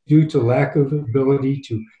deaths, due to lack of ability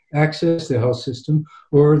to access the health system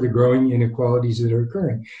or the growing inequalities that are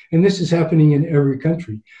occurring. And this is happening in every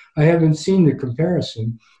country. I haven't seen the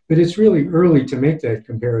comparison, but it's really early to make that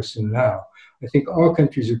comparison now. I think all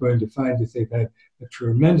countries are going to find that they've had a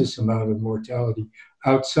tremendous amount of mortality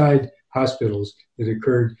outside hospitals that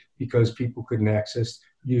occurred because people couldn't access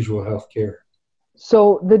usual health care.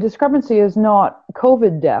 So the discrepancy is not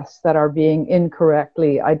COVID deaths that are being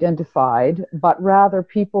incorrectly identified, but rather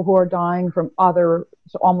people who are dying from other,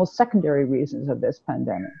 almost secondary reasons of this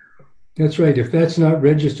pandemic. That's right. If that's not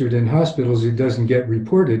registered in hospitals, it doesn't get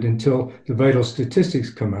reported until the vital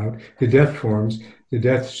statistics come out, the death forms, the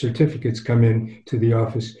death certificates come in to the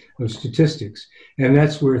Office of Statistics. And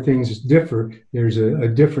that's where things differ. There's a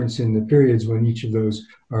difference in the periods when each of those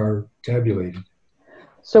are tabulated.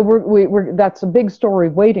 So that's a big story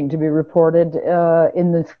waiting to be reported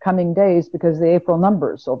in the coming days, because the April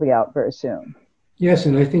numbers will be out very soon. Yes,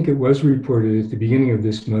 and I think it was reported at the beginning of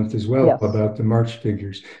this month as well, Yes. about the March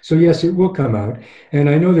figures. So yes, it will come out. And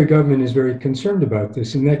I know the government is very concerned about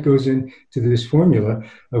this, and that goes into this formula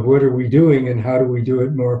of what are we doing and how do we do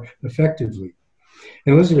it more effectively.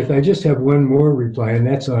 And Elizabeth, I just have one more reply, and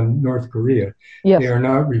that's on North Korea. Yes. They are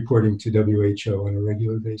not reporting to WHO on a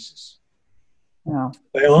regular basis. No.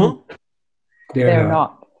 They are? They're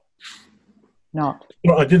not.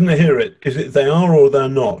 Well, I didn't hear it. Is it they are or they're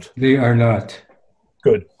not? They are not.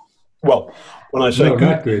 Good. Well, when I say no, good,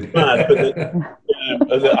 not good. bad,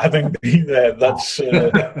 but having been there, that's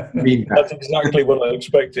exactly what I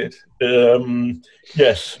expected.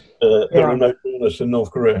 Yes, there are no journalists in North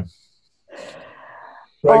Korea.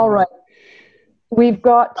 Right. All right. We've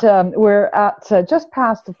got, we're at just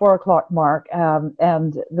past the 4 o'clock mark,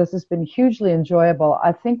 and this has been hugely enjoyable.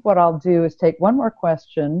 I think what I'll do is take one more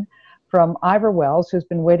question from Ivor Wells, who's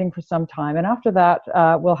been waiting for some time. And after that,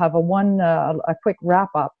 we'll have a quick wrap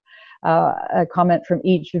up, a comment from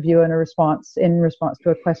each of you and in response to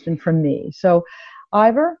a question from me. So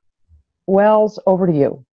Ivor Wells, over to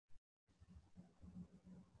you.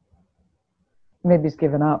 Maybe he's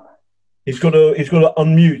given up. He's got to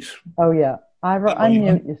unmute. Oh yeah. Ivor,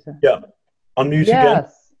 unmute yourself. Yeah. Unmute again.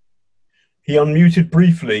 He unmuted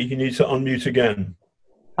briefly. He needs to unmute again.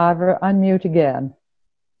 Ivor, unmute again.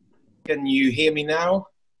 Can you hear me now?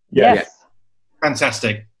 Yes. Yeah.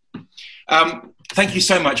 Fantastic. Thank you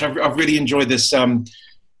so much. I've really enjoyed this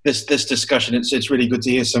this discussion. It's really good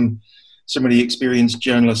to hear some really experienced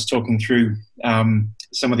journalists talking through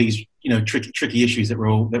some of these tricky issues that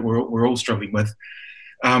we're all struggling with,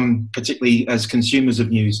 particularly as consumers of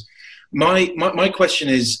news. My question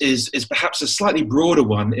is perhaps a slightly broader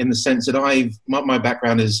one, in the sense that my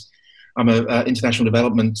background is I'm an international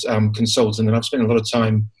development consultant, and I've spent a lot of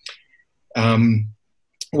time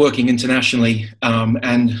working internationally,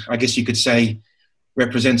 and I guess you could say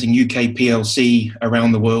representing UK PLC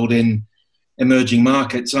around the world in emerging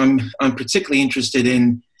markets. I'm particularly interested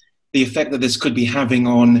in the effect that this could be having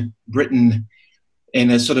on Britain in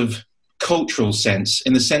a sort of cultural sense,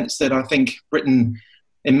 in the sense that I think Britain,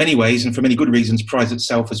 in many ways, and for many good reasons, prides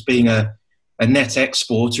itself as being a net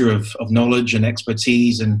exporter of knowledge and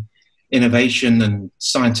expertise and innovation and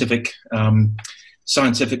scientific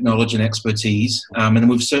knowledge and expertise. And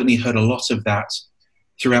we've certainly heard a lot of that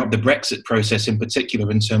throughout the Brexit process, in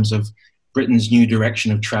particular, in terms of Britain's new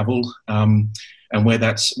direction of travel and where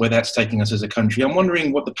that's taking us as a country. I'm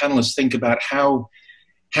wondering what the panelists think about how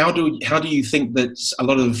do you think that a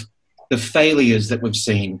lot of the failures that we've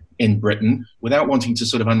seen in Britain, without wanting to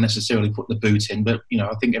sort of unnecessarily put the boot in, but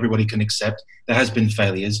I think everybody can accept there has been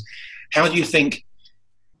failures. How do you think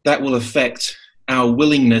that will affect our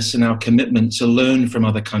willingness and our commitment to learn from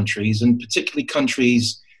other countries, and particularly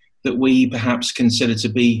countries that we perhaps consider to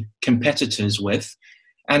be competitors with?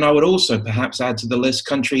 And I would also perhaps add to the list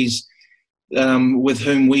countries with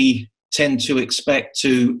whom we tend to expect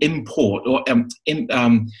to import or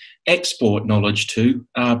export knowledge to,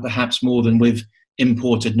 perhaps more than we've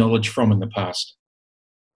imported knowledge from in the past.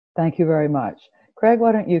 Thank you very much. Craig,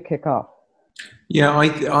 why don't you kick off? Yeah, I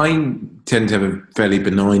tend to have a fairly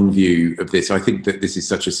benign view of this. I think that this is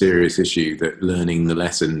such a serious issue that learning the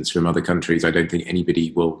lessons from other countries, I don't think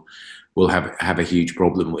anybody will have a huge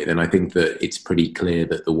problem with. And I think that it's pretty clear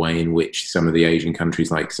that the way in which some of the Asian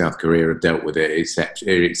countries like South Korea have dealt with it is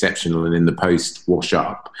exceptional. And in the post-wash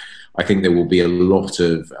up, I think there will be a lot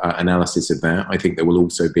of analysis of that. I think there will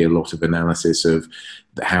also be a lot of analysis of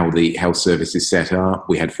how the health service is set up.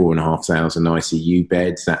 We had 4,500 ICU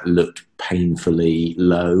beds. That looked painfully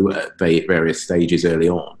low at various stages early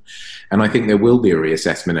on. And I think there will be a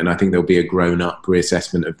reassessment, and I think there'll be a grown-up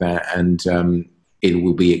reassessment of that, and it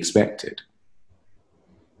will be expected.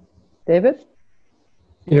 David?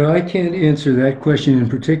 I can't answer that question in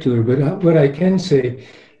particular, but what I can say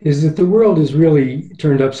is that the world is really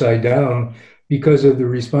turned upside down because of the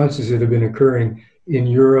responses that have been occurring in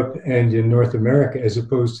Europe and in North America as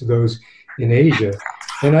opposed to those in Asia.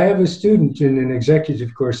 And I have a student in an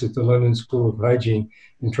executive course at the London School of Hygiene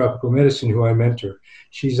and Tropical Medicine who I mentor.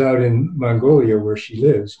 She's out in Mongolia where she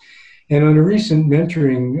lives. And on a recent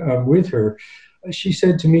mentoring with her, she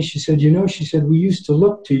said to me, we used to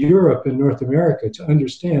look to Europe and North America to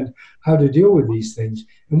understand how to deal with these things,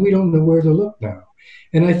 and we don't know where to look now.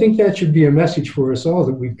 And I think that should be a message for us all,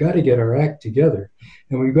 that we've got to get our act together,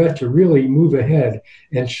 and we've got to really move ahead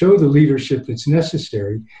and show the leadership that's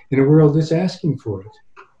necessary in a world that's asking for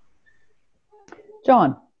it.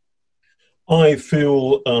 John? I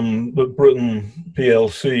feel that Britain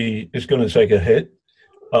PLC is going to take a hit.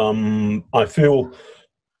 I feel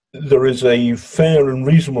there is a fair and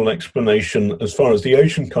reasonable explanation as far as the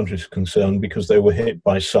Asian countries are concerned, because they were hit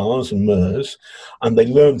by SARS and MERS, and they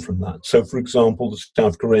learned from that. So, for example, the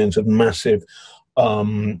South Koreans had massive,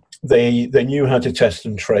 they knew how to test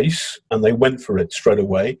and trace, and they went for it straight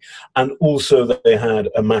away. And also they had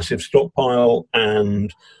a massive stockpile,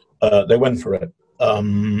 and they went for it.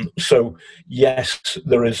 So, yes,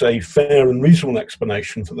 there is a fair and reasonable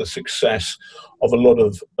explanation for the success of a lot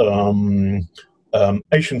of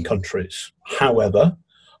Asian countries. However,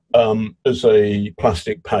 as a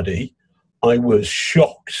plastic paddy, I was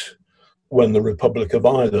shocked when the Republic of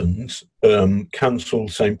Ireland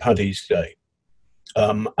cancelled St. Paddy's Day.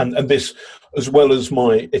 And this, as well as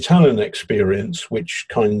my Italian experience, which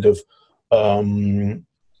kind of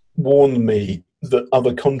warned me that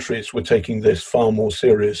other countries were taking this far more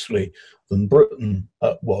seriously than Britain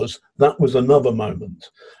was. That was another moment.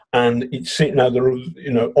 And it's now there are,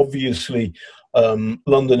 obviously,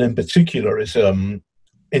 London in particular is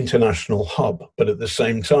international hub, but at the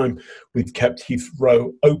same time, we've kept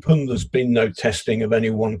Heathrow open. There's been no testing of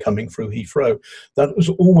anyone coming through Heathrow. That was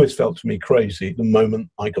always felt to me crazy the moment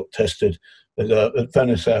I got tested at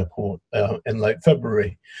Venice Airport in late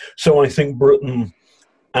February. So I think Britain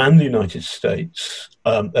and the United States,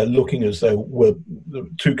 they're looking as though the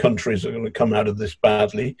two countries are going to come out of this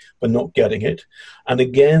badly, but not getting it. And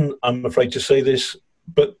again, I'm afraid to say this,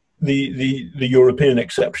 but the European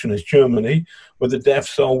exception is Germany, where the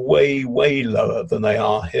deaths are way, way lower than they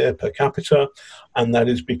are here per capita. And that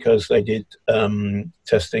is because they did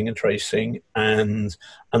testing and tracing and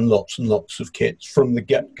lots and lots of kits from the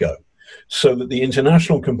get-go. So that the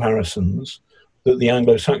international comparisons that the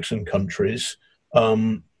Anglo-Saxon countries are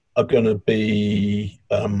going to be,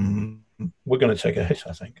 we're going to take a hit,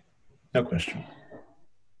 I think. No question.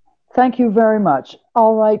 Thank you very much.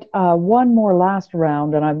 All right, one more last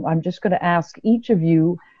round, and I'm just going to ask each of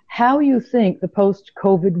you how you think the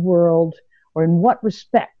post-COVID world, or in what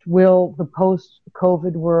respect will the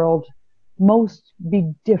post-COVID world most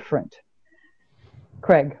be different?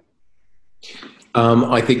 Craig.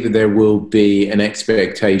 I think that there will be an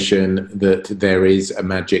expectation that there is a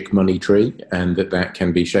magic money tree and that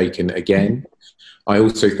can be shaken again. I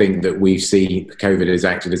also think that we've seen COVID has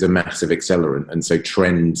acted as a massive accelerant. And so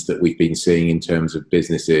trends that we've been seeing in terms of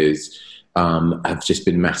businesses have just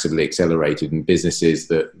been massively accelerated. And businesses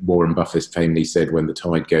that Warren Buffett famously said, when the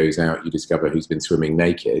tide goes out, you discover who's been swimming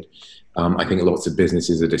naked. I think lots of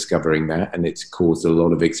businesses are discovering that, and it's caused a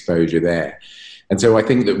lot of exposure there. And so I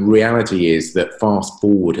think that reality is that fast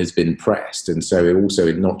forward has been pressed. And so it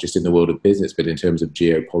also, not just in the world of business, but in terms of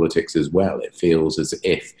geopolitics as well, it feels as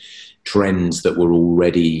if trends that were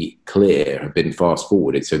already clear have been fast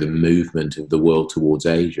forwarded. So the movement of the world towards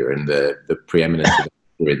Asia and the preeminence of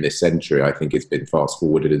Asia in this century, I think, has been fast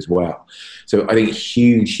forwarded as well. So I think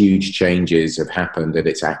huge, huge changes have happened, and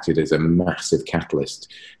it's acted as a massive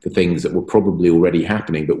catalyst for things that were probably already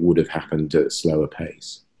happening, but would have happened at a slower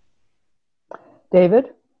pace. David?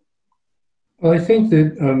 Well, I think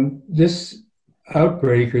that this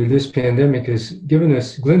outbreak or this pandemic has given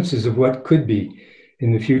us glimpses of what could be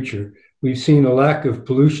in the future. We've seen a lack of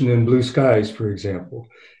pollution in blue skies, for example,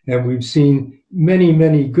 and we've seen many,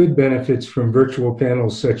 many good benefits from virtual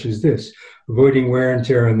panels such as this, avoiding wear and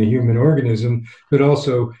tear on the human organism, but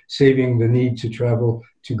also saving the need to travel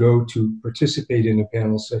to go to participate in a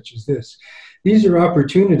panel such as this. These are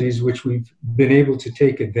opportunities which we've been able to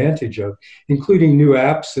take advantage of, including new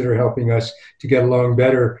apps that are helping us to get along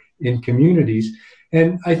better in communities.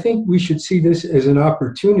 And I think we should see this as an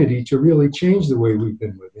opportunity to really change the way we've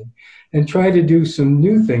been living and try to do some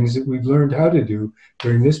new things that we've learned how to do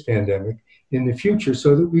during this pandemic in the future,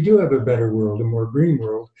 so that we do have a better world, a more green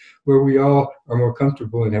world, where we all are more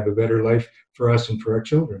comfortable and have a better life for us and for our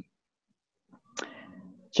children.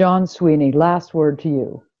 John Sweeney, last word to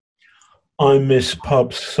you. I miss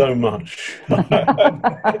pubs so much.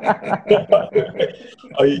 I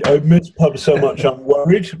miss pubs so much. I'm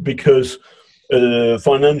worried because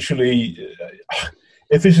financially,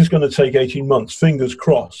 if this is going to take 18 months, fingers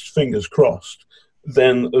crossed,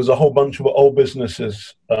 then there's a whole bunch of old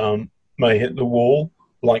businesses may hit the wall,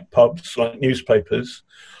 like pubs, like newspapers.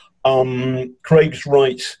 Craig's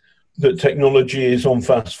right that technology is on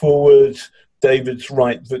fast forward. David's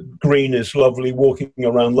right that green is lovely, walking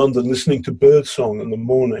around London, listening to birdsong in the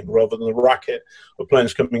morning rather than the racket of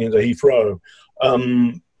planes coming into Heathrow.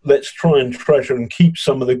 Let's try and treasure and keep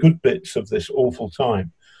some of the good bits of this awful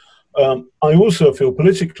time. I also feel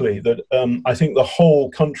politically that I think the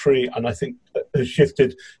whole country, and I think, has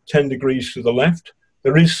shifted 10 degrees to the left.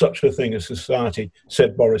 There is such a thing as society,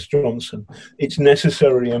 said Boris Johnson. It's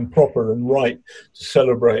necessary and proper and right to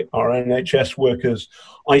celebrate our NHS workers.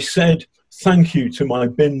 I said thank you to my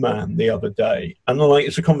bin man the other day. And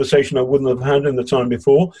it's a conversation I wouldn't have had in the time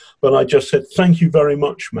before, but I just said, thank you very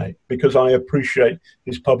much, mate, because I appreciate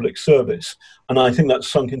his public service. And I think that's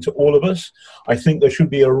sunk into all of us. I think there should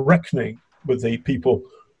be a reckoning with the people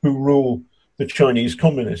who rule the Chinese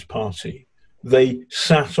Communist Party. They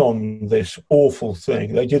sat on this awful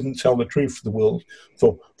thing. They didn't tell the truth to the world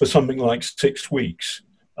for something like 6 weeks,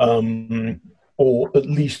 or at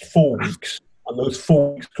least 4 weeks. And those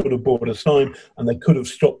 4 weeks could have bought us time, and they could have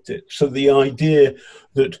stopped it. So the idea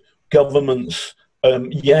that governments,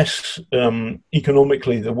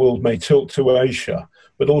 economically the world may tilt to Asia,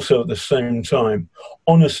 but also at the same time,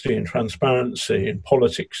 honesty and transparency in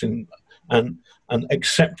politics and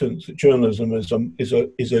acceptance that journalism is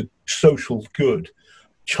a social good.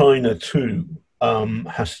 China too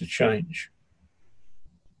has to change.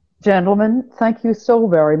 Gentlemen, thank you so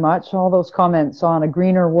very much. All those comments on a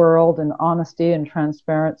greener world and honesty and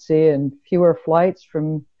transparency and fewer flights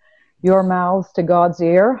from your mouths to God's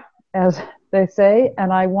ear, as they say.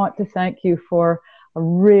 And I want to thank you for a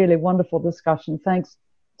really wonderful discussion. Thanks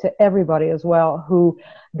to everybody as well who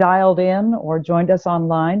dialed in or joined us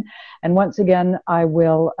online. And once again, I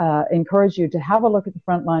will encourage you to have a look at the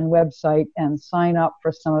Frontline website and sign up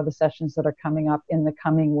for some of the sessions that are coming up in the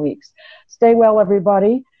coming weeks. Stay well,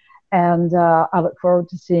 everybody. And I look forward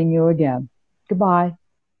to seeing you again. Goodbye.